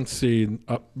the 10th seed,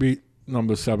 beat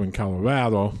number 7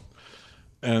 Colorado,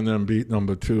 and then beat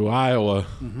number 2 Iowa.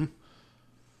 Mm-hmm.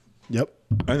 Yep.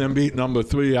 And then beat number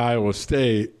 3 Iowa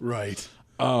State. Right.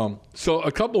 So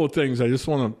a couple of things I just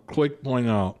want to quick point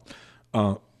out.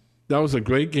 That was a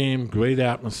great game, great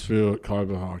atmosphere at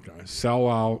Carver Hawkeye.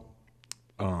 Sellout,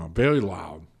 very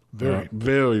loud.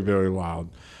 Very, very loud.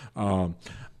 I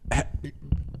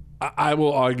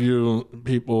will argue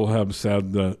people have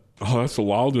said that, that's the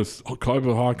loudest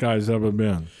Carver Hawkeye's ever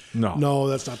been. No,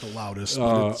 that's not the loudest.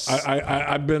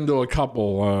 I've been to a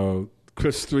couple.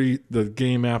 Chris Street,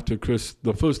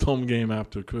 the first home game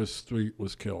after Chris Street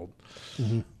was killed,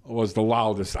 was the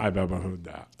loudest I've ever heard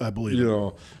that. I believe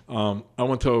it. I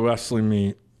went to a wrestling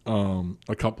meet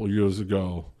a couple years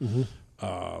ago.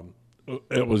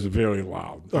 It was very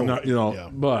loud.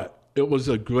 But it was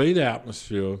a great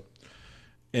atmosphere,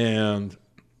 and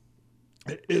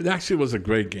it actually was a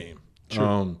great game.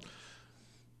 Sure.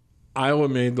 Iowa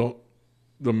made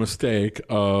the mistake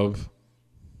of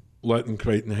letting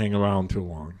Creighton hang around too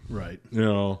long. Right.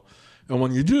 And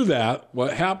when you do that,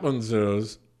 what happens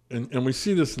is, and we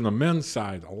see this in the men's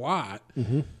side a lot,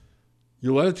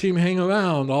 you let a team hang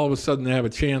around, all of a sudden they have a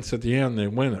chance at the end, they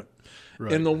win it.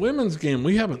 Right. In the women's game,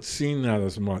 we haven't seen that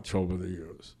as much over the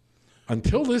years.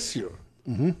 Until this year.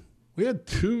 We had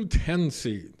 2 10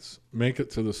 seeds make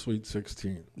it to the Sweet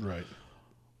 16. Right.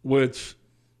 Which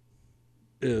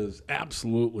is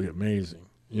absolutely amazing.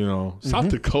 South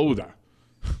Dakota,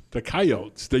 the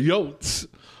Coyotes, the Yotes.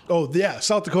 Oh, yeah,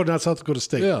 South Dakota, not South Dakota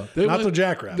State. Yeah. Not the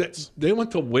Jackrabbits. They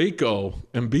went to Waco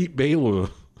and beat Baylor.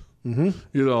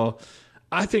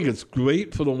 I think it's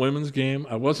great for the women's game.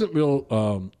 I wasn't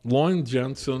real. Lauren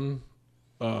Jensen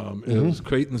is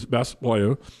Creighton's best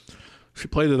player. She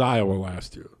played at Iowa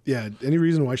last year. Yeah. Any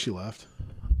reason why she left?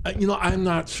 I'm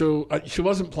not sure. She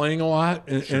wasn't playing a lot.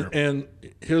 And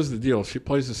here's the deal. She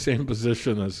plays the same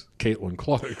position as Caitlin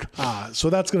Clark. So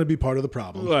that's going to be part of the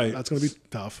problem. Right. That's going to be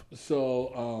tough.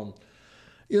 So,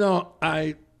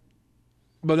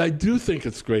 but I do think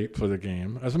it's great for the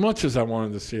game. As much as I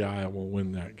wanted to see Iowa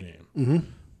win that game.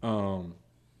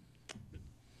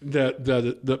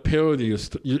 That parity is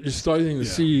you're starting to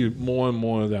see more and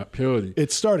more of that parity.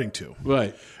 It's starting to.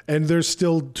 Right. And there's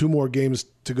still 2 more games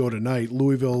to go tonight.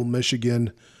 Louisville,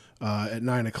 Michigan at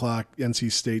 9 o'clock.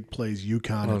 NC State plays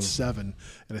UConn at 7.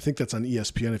 And I think that's on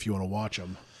ESPN if you want to watch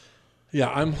them. Yeah,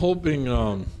 I'm hoping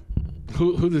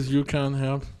who does UConn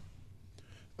have?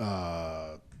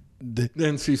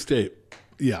 NC State.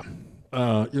 Yeah.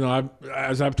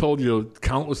 As I've told you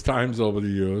countless times over the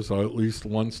years, or at least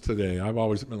once today, I've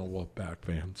always been a Wolfpack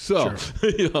fan. So,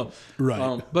 sure.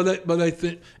 Right. But I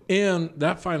think, and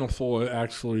that Final Four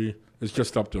actually is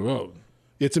just up the road.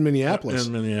 It's in Minneapolis.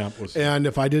 And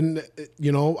if I didn't,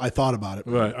 I thought about it.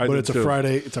 Right. But it's a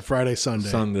Friday. It's a Friday,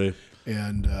 Sunday.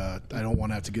 and I don't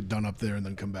want to have to get done up there and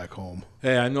then come back home.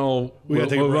 Hey, I know we're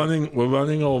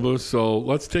running over, so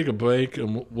let's take a break,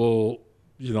 and we'll.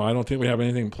 I don't think we have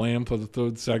anything planned for the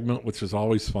third segment, which is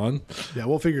always fun. Yeah,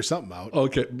 we'll figure something out.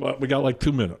 Okay, but we got like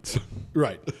 2 minutes.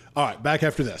 Right. All right, back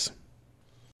after this.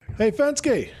 Hey,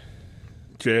 Fensky.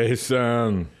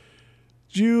 Jason.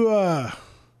 Did you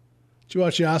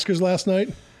watch the Oscars last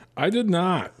night? I did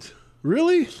not.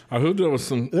 Really? I heard there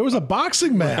was a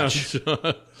boxing match.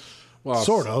 Well,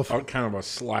 sort of. Kind of a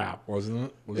slap,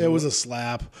 wasn't it? It was a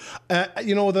slap.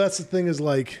 That's the thing is,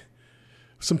 like,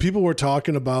 some people were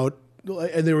talking about,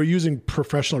 and they were using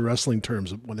professional wrestling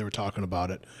terms when they were talking about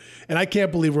it. And I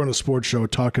can't believe we're on a sports show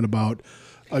talking about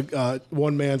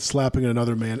one man slapping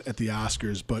another man at the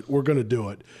Oscars, but we're going to do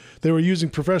it. They were using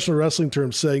professional wrestling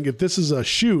terms saying if this is a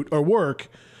shoot or work,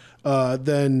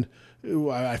 then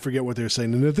I forget what they're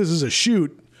saying. And if this is a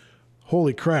shoot,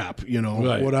 holy crap,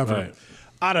 whatever. Right.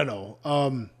 I don't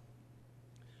know.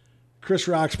 Chris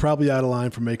Rock's probably out of line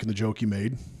for making the joke he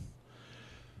made.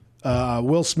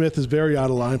 Will Smith is very out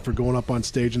of line for going up on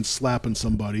stage and slapping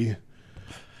somebody.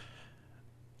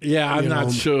 Yeah, I'm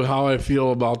not sure how I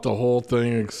feel about the whole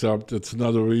thing, except it's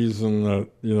another reason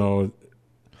that,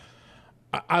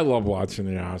 I love watching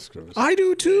the Oscars. I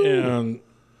do too. And,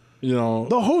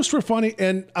 the hosts were funny,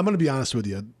 and I'm going to be honest with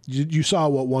you. You saw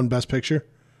what won Best Picture?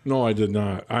 No, I did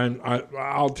not.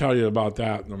 I'll tell you about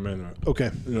that in a minute. Okay.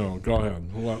 Go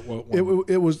ahead.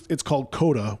 What It's called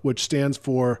CODA, which stands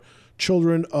for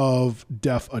Children of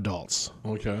Deaf Adults.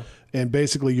 Okay. And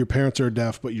basically your parents are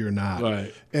deaf, but you're not.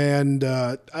 Right. And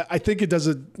I think it does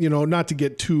it, not to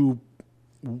get too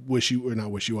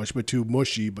not wishy-washy, but too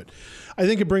mushy, but I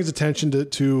think it brings attention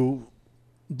to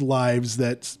lives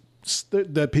that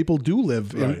people do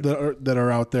live in, that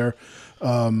are out there,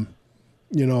 and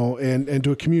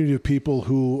to a community of people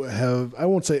who have, I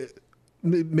won't say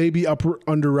maybe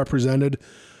underrepresented,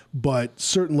 but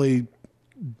certainly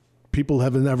people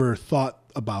have never thought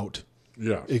about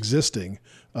existing.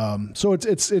 So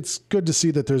it's good to see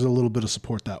that there's a little bit of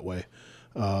support that way.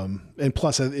 And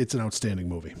plus it's an outstanding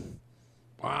movie.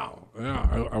 Wow.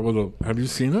 Yeah. I would have. Have you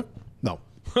seen it? No.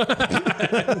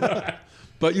 But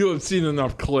you have seen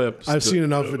enough clips. I've seen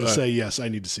enough to say, yes, I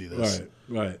need to see this.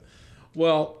 Right.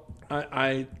 Well,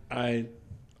 I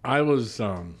was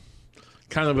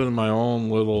kind of in my own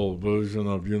little version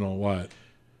of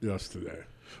yesterday.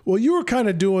 Well, you were kind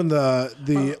of doing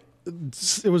it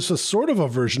was a sort of a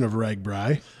version of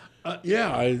Ragbri.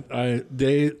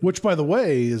 Which, by the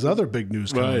way, is other big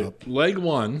news coming up. Leg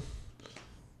 1,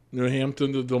 New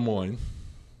Hampton to Des Moines.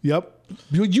 Yep.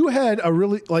 You had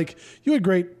you had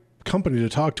great company to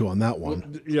talk to on that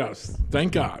one. Well, yes.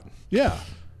 Thank God. Yeah.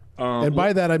 And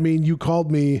by that, I mean, you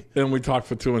called me. And we talked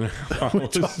for 2.5 hours. We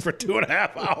talked for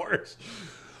 2.5 hours.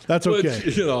 That's okay.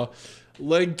 Which,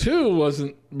 leg 2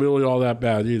 wasn't really all that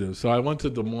bad either. So I went to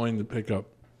Des Moines to pick up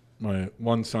my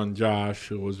one son, Josh,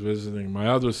 who was visiting my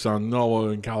other son, Noah,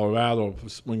 in Colorado for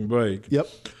spring break. Yep.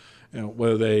 And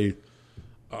where they,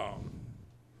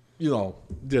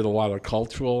 did a lot of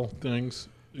cultural things,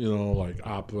 like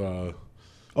opera.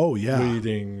 Oh yeah,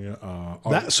 reading.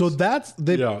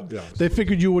 They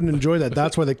figured you wouldn't enjoy that.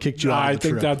 That's why they kicked you out of the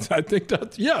trip. I think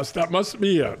that's yes, that must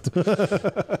be it.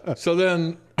 So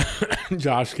then,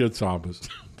 Josh gets off his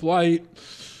flight,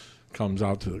 comes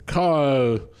out to the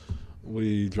car.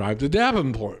 We drive to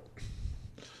Davenport,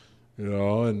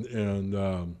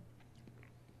 and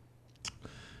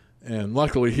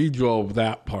luckily he drove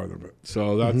that part of it.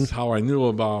 So that's how I knew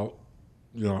about.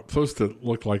 At first it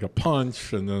looked like a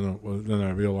punch, and then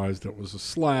I realized it was a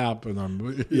slap,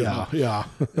 and yeah.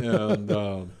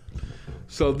 And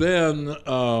so then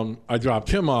I dropped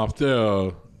him off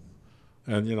there,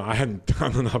 and I hadn't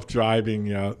done enough driving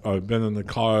yet. I'd been in the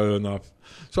car enough,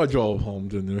 so I drove home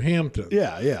to New Hampton.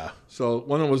 Yeah. So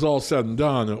when it was all said and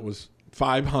done, it was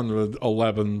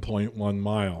 511.1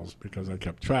 miles because I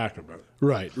kept track of it.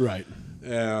 Right.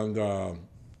 And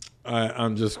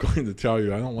I'm just going to tell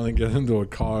you, I don't want to get into a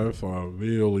car for a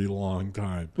really long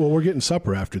time. Well, we're getting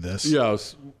supper after this.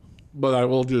 Yes, but I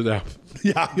will do that.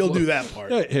 Yeah, you'll do that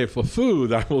part. Hey, for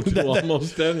food, I will do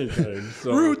almost anything.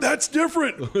 So. Rude, that's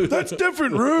different. That's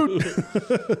different, Rude.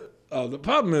 The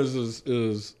problem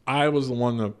is I was the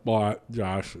one that bought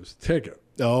Josh's ticket.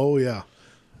 Oh, yeah.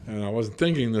 And I wasn't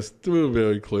thinking this through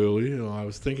very clearly. I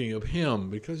was thinking of him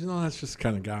because, that's just the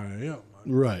kind of guy I am.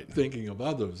 Right. Thinking of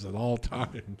others at all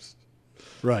times.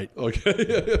 Right.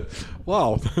 Okay.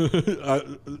 Wow.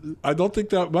 I don't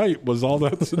think that right was all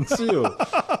that sincere.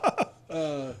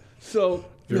 So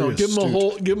give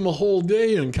him a whole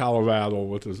day in Colorado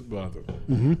with his brother,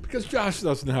 because Josh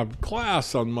doesn't have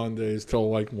class on Mondays till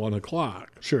like 1:00.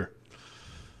 Sure.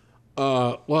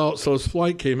 Well, so his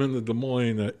flight came into Des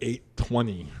Moines at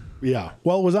 8:20. Yeah.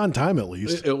 Well, it was on time at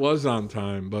least. It was on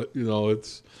time, but,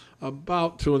 it's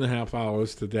about 2.5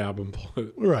 hours to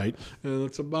Davenport. Right. And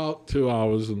it's about 2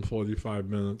 hours and 45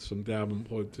 minutes from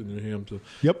Davenport to New Hampshire.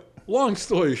 Yep. Long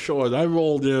story short, I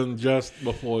rolled in just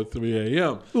before 3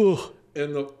 a.m. Ugh.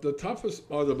 And the toughest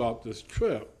part about this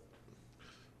trip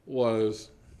was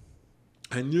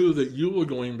I knew that you were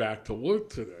going back to work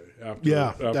today.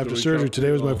 After surgery.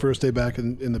 Today was my first day back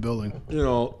in the building.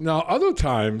 Now other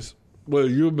times where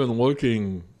you've been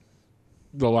working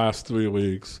the last 3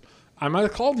 weeks, I might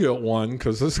have called you at 1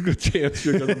 because there's a good chance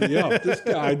you're going to be up. This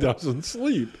guy doesn't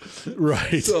sleep.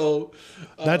 Right. So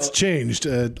that's changed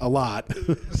a lot.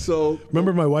 So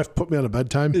remember my wife put me on a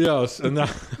bedtime? Yes, and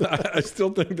I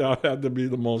still think that had to be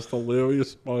the most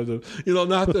hilarious part of,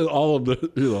 not that all of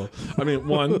the, I mean,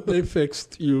 one, they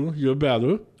fixed you. You're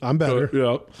better. I'm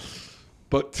better.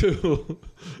 But two,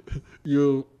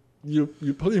 you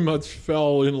pretty much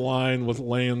fell in line with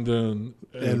Landon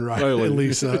and Riley. And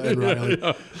Lisa and Riley.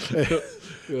 Yeah.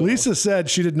 Lisa said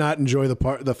she did not enjoy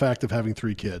the fact of having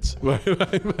 3 kids.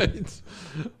 Right.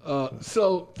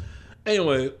 So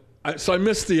anyway, I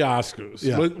missed the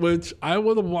Oscars, which I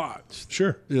would have watched.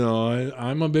 Sure.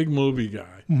 I'm a big movie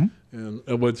guy, and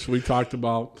which we talked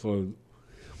about for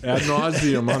ad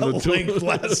nauseum on the tour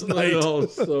last night.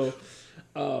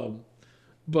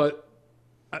 But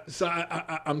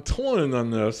I'm torn on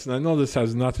this, and I know this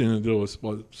has nothing to do with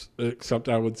sports, except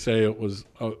I would say it was,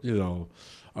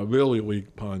 a really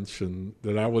weak punch, and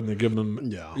that I wouldn't have given him.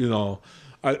 Yeah.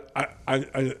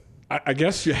 I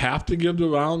guess you have to give the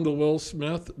round to Will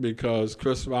Smith because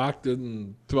Chris Rock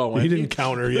didn't throw any. He didn't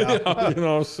counter,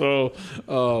 So,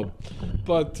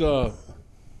 but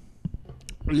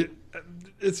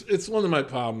it's one of my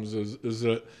problems is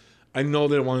that I know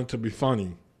they want it to be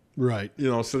funny. Right.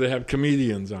 So they have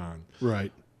comedians on.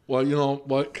 Right. Well, you know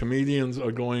what? Comedians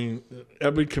are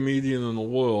every comedian in the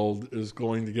world is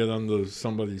going to get under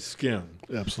somebody's skin.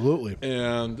 Absolutely.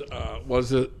 And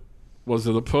was it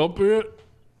appropriate?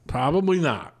 Probably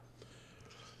not.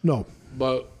 No.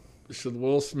 But should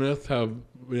Will Smith have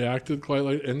reacted quite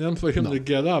like, and then for him to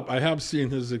get up, I have seen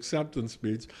his acceptance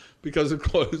speech because, of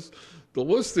course, the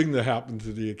worst thing that happened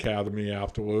to the Academy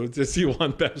afterwards is he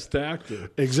won Best Actor.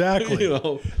 Exactly.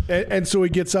 And so he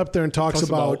gets up there and talks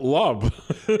about love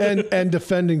and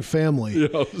defending family.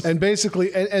 Yes. And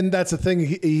basically, and that's the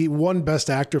thing. He won Best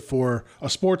Actor for a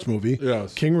sports movie.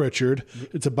 Yes. King Richard.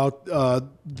 It's about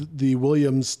the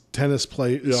Williams tennis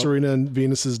player, Serena and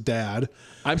Venus's dad.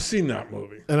 I've seen that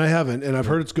movie, and I haven't, and I've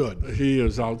heard it's good. He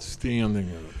is outstanding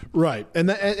in it. Right, and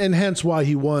hence why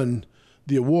he won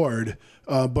the award.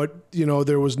 But,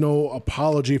 there was no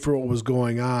apology for what was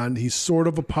going on. He sort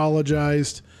of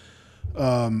apologized.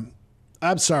 I'm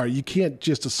sorry, you can't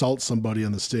just assault somebody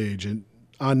on the stage and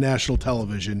on national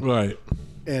television. Right.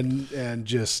 And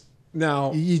just,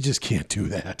 now, you just can't do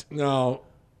that. Now,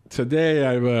 today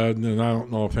I read, and I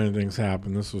don't know if anything's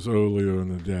happened, this was earlier in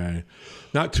the day.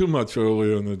 Not too much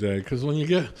earlier in the day, because when you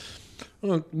get,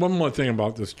 one more thing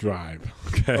about this drive.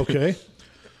 Okay.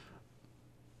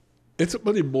 It's a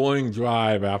pretty boring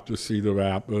drive after Cedar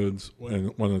Rapids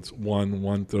when it's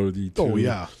 1:32. Oh,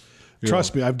 yeah.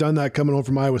 Trust me, I've done that coming home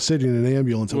from Iowa City in an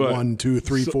ambulance at 1, 2,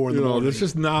 3, 4 in the morning. There's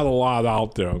just not a lot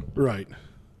out there. Right.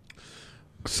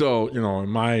 So,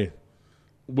 my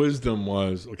wisdom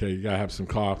was, okay, you got to have some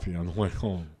coffee on the way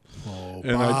home. Oh,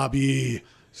 and Bobby.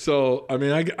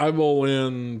 I roll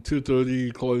in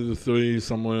 2:30, 2:45,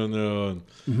 somewhere in there. And,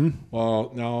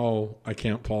 well, now I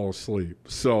can't fall asleep.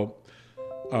 So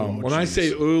when I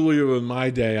say earlier in my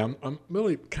day, I'm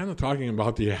really kind of talking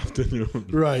about the afternoon.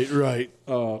 Right.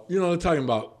 They're talking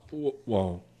about,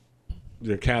 well,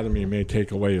 the Academy may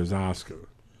take away his Oscar.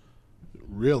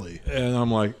 Really? And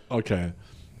I'm like, okay,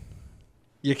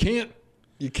 you can't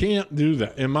do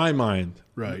that in my mind.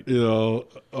 Right.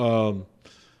 I'm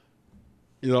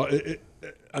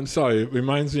sorry. It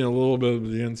reminds me a little bit of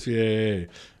the NCAA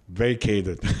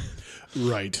vacated.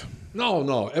 Right.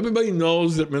 No. Everybody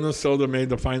knows that Minnesota made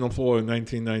the Final Four in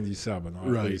 1997.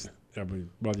 Or right. At least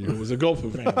everybody who was a Gopher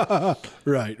fan.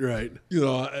 Right.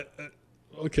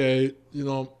 Okay.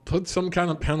 Put some kind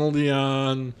of penalty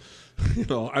on.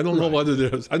 I don't know what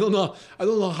it is. I don't know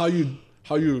how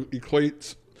you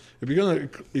equate. If you're going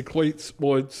to equate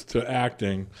sports to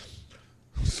acting.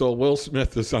 So Will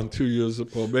Smith is on 2 years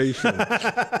of probation.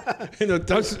 And it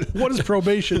doesn't. What does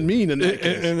probation mean in that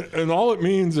case? And all it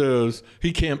means is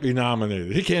he can't be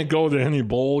nominated. He can't go to any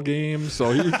bowl games, so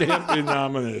he can't be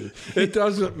nominated. It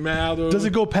doesn't matter. Does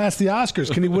it go past the Oscars?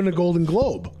 Can he win a Golden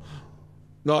Globe?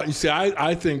 No, you see,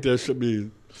 I think there should be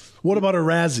What about a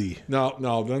Razzie?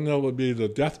 No, then there would be the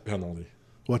death penalty.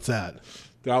 What's that?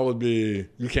 That would be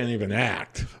you can't even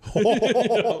act. You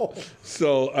know?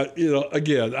 So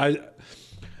again,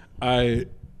 I'm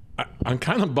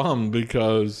kind of bummed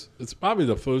because it's probably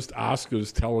the first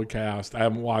Oscars telecast I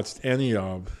haven't watched any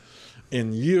of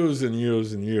in years and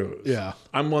years and years. Yeah,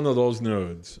 I'm one of those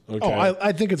nerds. Okay? Oh,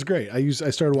 I think it's great. I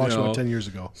started watching it 10 years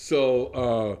ago.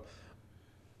 So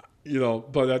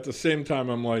but at the same time,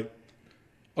 I'm like,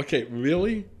 okay,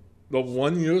 really? The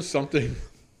 1 year something.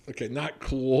 Okay, not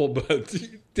cool, but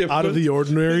different. Out of the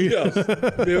ordinary. Yes,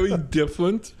 very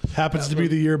different. Happens to be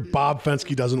the year Bob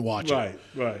Fensky doesn't watch it.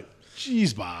 Right.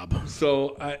 Jeez, Bob.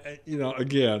 So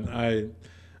again,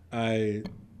 I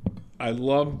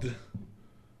loved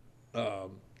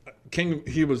King.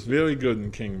 He was very good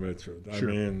in King Richard. Sure.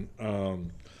 I mean,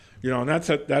 and that's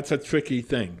a tricky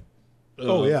thing.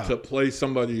 To play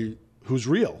somebody who's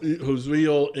real,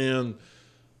 and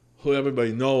who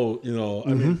everybody knows.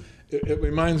 I mean. It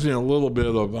reminds me a little bit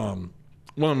of one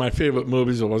of my favorite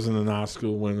movies that wasn't an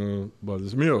Oscar winner, but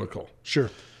is Miracle. Sure.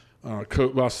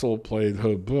 Kurt Russell played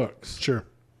Herb Brooks. Sure.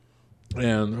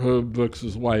 And Herb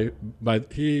Brooks' wife,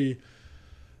 but he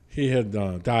had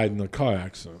died in a car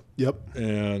accident. Yep.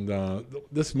 And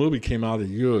this movie came out a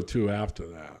year or two after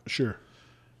that. Sure.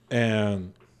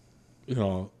 And,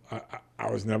 I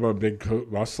was never a big Kurt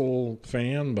Russell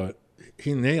fan, but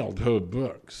he nailed Herb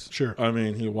Brooks. Sure. I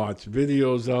mean, he watched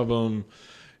videos of him.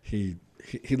 He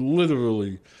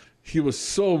literally, he was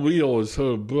so real as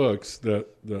Herb Brooks that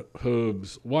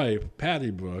Herb's wife,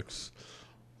 Patty Brooks,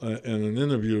 in an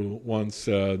interview once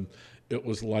said it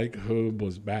was like Herb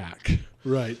was back.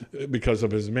 Right. Because of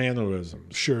his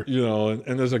mannerisms. Sure.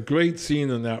 And there's a great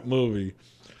scene in that movie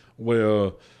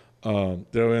where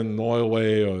they're in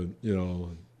Norway or,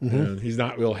 and he's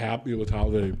not real happy with how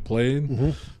they played.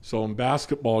 Mm-hmm. So in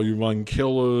basketball, you run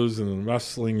killers, and in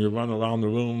wrestling, you run around the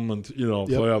room and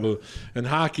whatever. In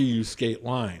hockey, you skate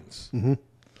lines. Mm-hmm.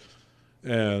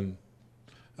 And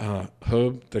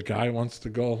Herb, the guy wants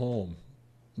to go home.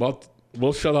 Well,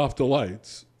 we'll shut off the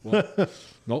lights. Well,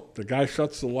 nope, the guy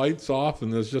shuts the lights off,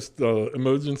 and there's just the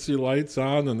emergency lights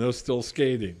on, and they're still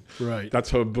skating. Right.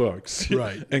 That's Herb Brooks.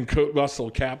 Right. And Kurt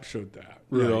Russell captured that.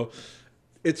 Right.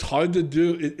 It's hard to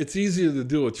do. It's easier to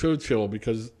do a Churchill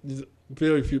because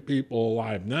very few people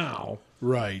alive now.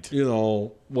 Right. Were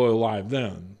alive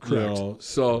then. Correct.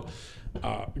 So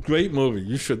great movie.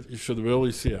 You should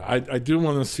really see it. I do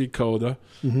want to see Coda.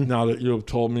 Mm-hmm. Now that you have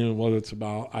told me what it's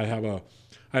about. I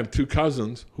have two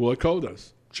cousins who are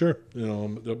Codas. Sure.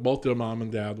 Both their mom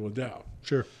and dad were deaf.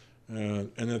 Sure.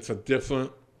 And it's a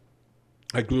different.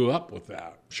 I grew up with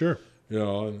that. Sure.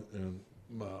 And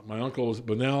my uncle was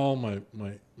Bunnell, my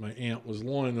aunt was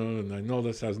Loiner, and I know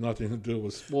this has nothing to do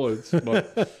with sports,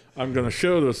 but I'm going to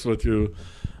share this with you.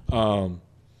 And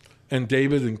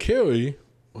David and Carrie,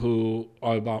 who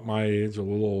are about my age, a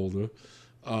little older,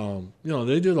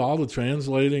 they did all the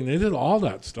translating. They did all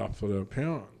that stuff for their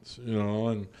parents,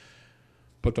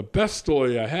 But the best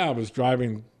story I have is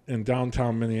driving in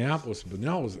downtown Minneapolis.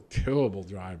 Bunnell was a terrible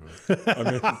driver.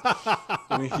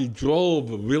 I mean, he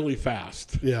drove really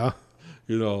fast. Yeah.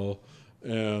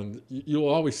 And you were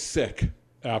always sick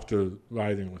after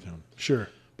riding with him. Sure.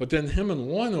 But then him and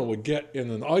Warner would get in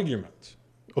an argument.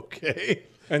 Okay.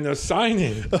 And they're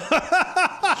signing.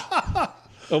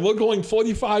 And we're going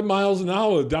 45 miles an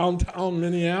hour downtown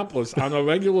Minneapolis on a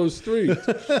regular street.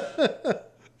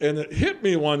 And it hit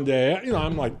me one day.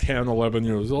 I'm like 10, 11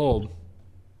 years old.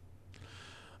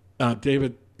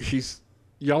 David, he's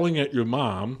yelling at your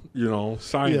mom,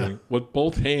 signing with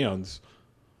both hands.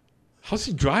 How's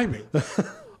he driving?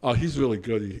 Oh, he's really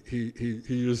good. He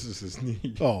uses his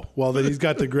knee. Oh, well, then he's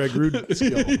got the Greg Rudin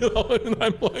skill. And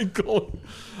I'm like going,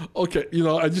 okay,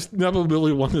 I just never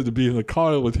really wanted to be in a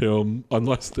car with him and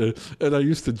I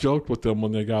used to joke with them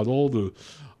when they got older,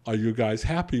 are you guys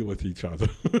happy with each other?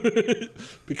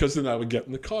 Because then I would get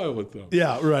in the car with them.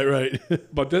 Yeah, right.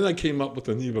 But then I came up with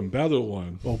an even better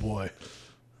one. Oh, boy.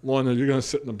 Lorna, you're going to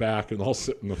sit in the back, and I'll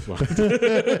sit in the front.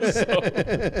 So,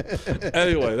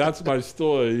 anyway, that's my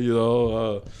story,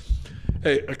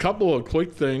 Hey, a couple of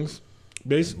quick things.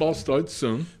 Baseball starts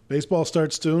soon.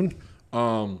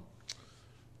 I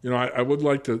would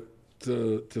like to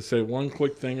say one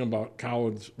quick thing about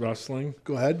college wrestling.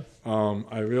 Go ahead.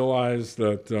 I realize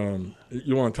that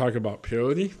you want to talk about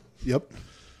parity. Yep.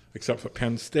 Except for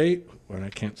Penn State, when I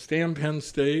can't stand Penn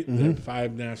State. They had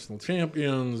 5 national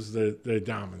champions. They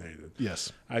dominated.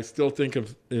 Yes. I still think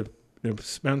if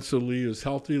Spencer Lee is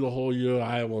healthy the whole year,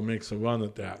 Iowa makes a run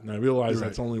at that. And I realize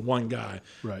that's only one guy.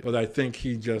 Right. But I think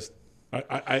he just...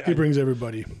 he brings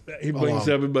everybody. He brings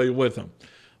everybody with him.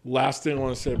 Last thing I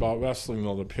want to say about wrestling,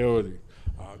 though, the parody.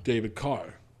 David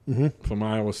Carr from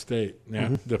Iowa State,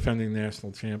 defending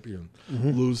national champion,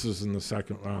 loses in the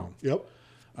second round. Yep.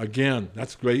 Again,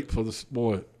 that's great for the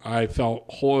sport. I felt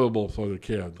horrible for the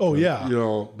kid. Oh, yeah.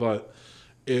 But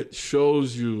it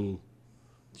shows you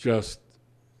just...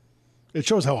 It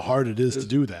shows how hard it is to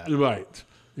do that. Right.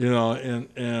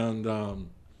 And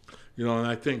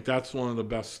I think that's one of the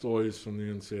best stories from the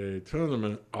NCAA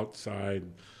tournament outside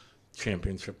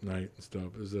championship night and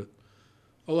stuff, is that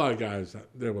a lot of guys,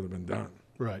 they would have been done.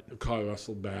 Right. Carr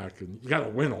wrestled back, and you got to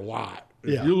win a lot. If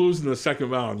Yeah. you lose in the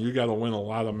second round, you got to win a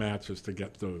lot of matches to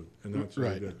get through, and that's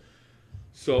what he did.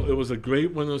 So it was a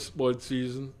great winter sports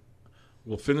season.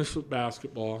 We'll finish with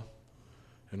basketball,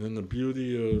 and then the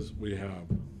beauty is we have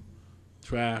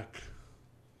track,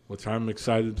 which I'm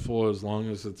excited for as long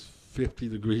as it's 50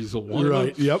 degrees of water.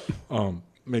 Right, yep.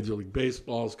 Major League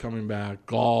Baseball is coming back,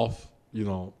 golf,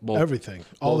 everything,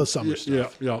 all the summer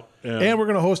stuff. Yeah. And we're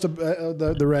going to host the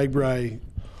Ragbri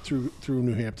through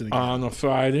New Hampton again. On a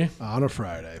Friday.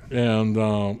 And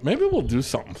maybe we'll do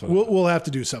something for that. We'll have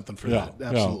to do something for that.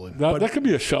 Absolutely. Yeah. That could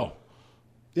be a show.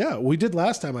 Yeah, we did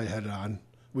last time I had it on.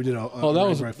 We did a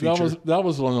Ragbri feature. That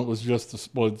was when it was just the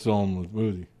sports zone with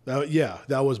Rudy.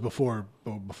 That was before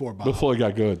Bob. Before it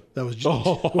got good. That was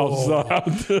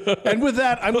And with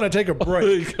that, I'm going to take a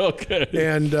break. Okay.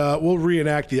 And we'll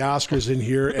reenact the Oscars in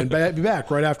here and be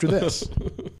back right after this.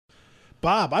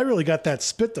 Bob, I really got that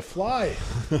spit to fly.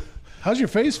 How's your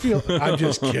face feel? I'm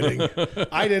just kidding.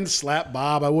 I didn't slap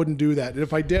Bob. I wouldn't do that. And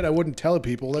if I did, I wouldn't tell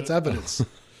people. That's evidence.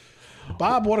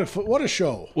 Bob, what a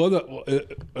show! Well,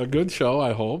 a good show,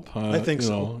 I hope. I think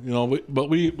so. But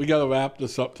we got to wrap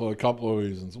this up for a couple of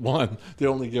reasons. One, they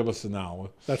only give us an hour.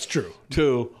 That's true.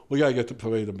 Two, we got to get the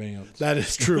parade of bands. That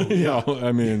is true.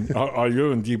 I mean, are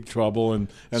you in deep trouble? And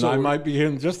I might be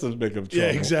in just as big of trouble.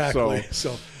 Yeah, exactly.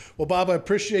 So, well, Bob, I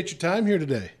appreciate your time here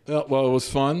today. Well, it was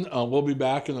fun. We'll be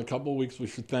back in a couple of weeks. We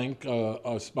should thank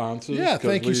our sponsors. Yeah,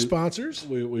 thank you, sponsors.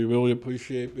 We really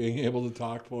appreciate being able to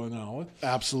talk for an hour.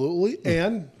 Absolutely.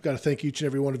 And got to thank each and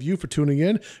every one of you for tuning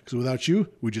in, because without you,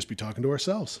 we'd just be talking to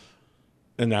ourselves.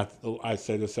 And I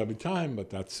say this every time, but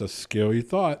that's a scary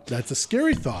thought. That's a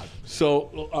scary thought.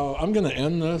 So I'm going to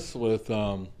end this with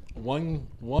one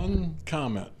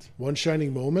comment. One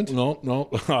shining moment? No,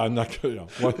 I'm not going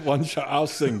to. One I'll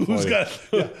sing for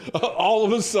you. All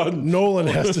of a sudden. Nolan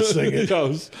has to sing it.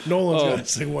 Nolan's got to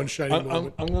sing one shining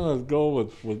moment. I'm going to go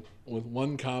with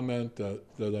one comment that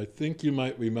I think you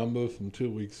might remember from 2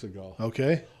 weeks ago.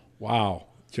 Okay. Wow.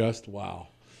 Just wow.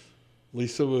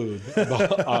 Lisa Wood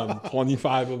on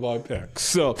 25 of our picks.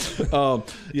 So,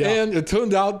 and it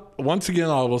turned out, once again,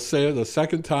 I will say it a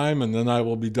second time, and then I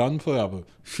will be done forever.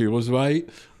 She was right.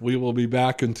 We will be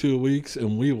back in 2 weeks,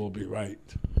 and we will be right.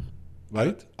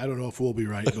 Right? I don't know if we'll be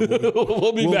right, but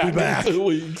we'll be back in 2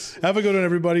 weeks. Have a good one,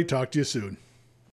 everybody. Talk to you soon.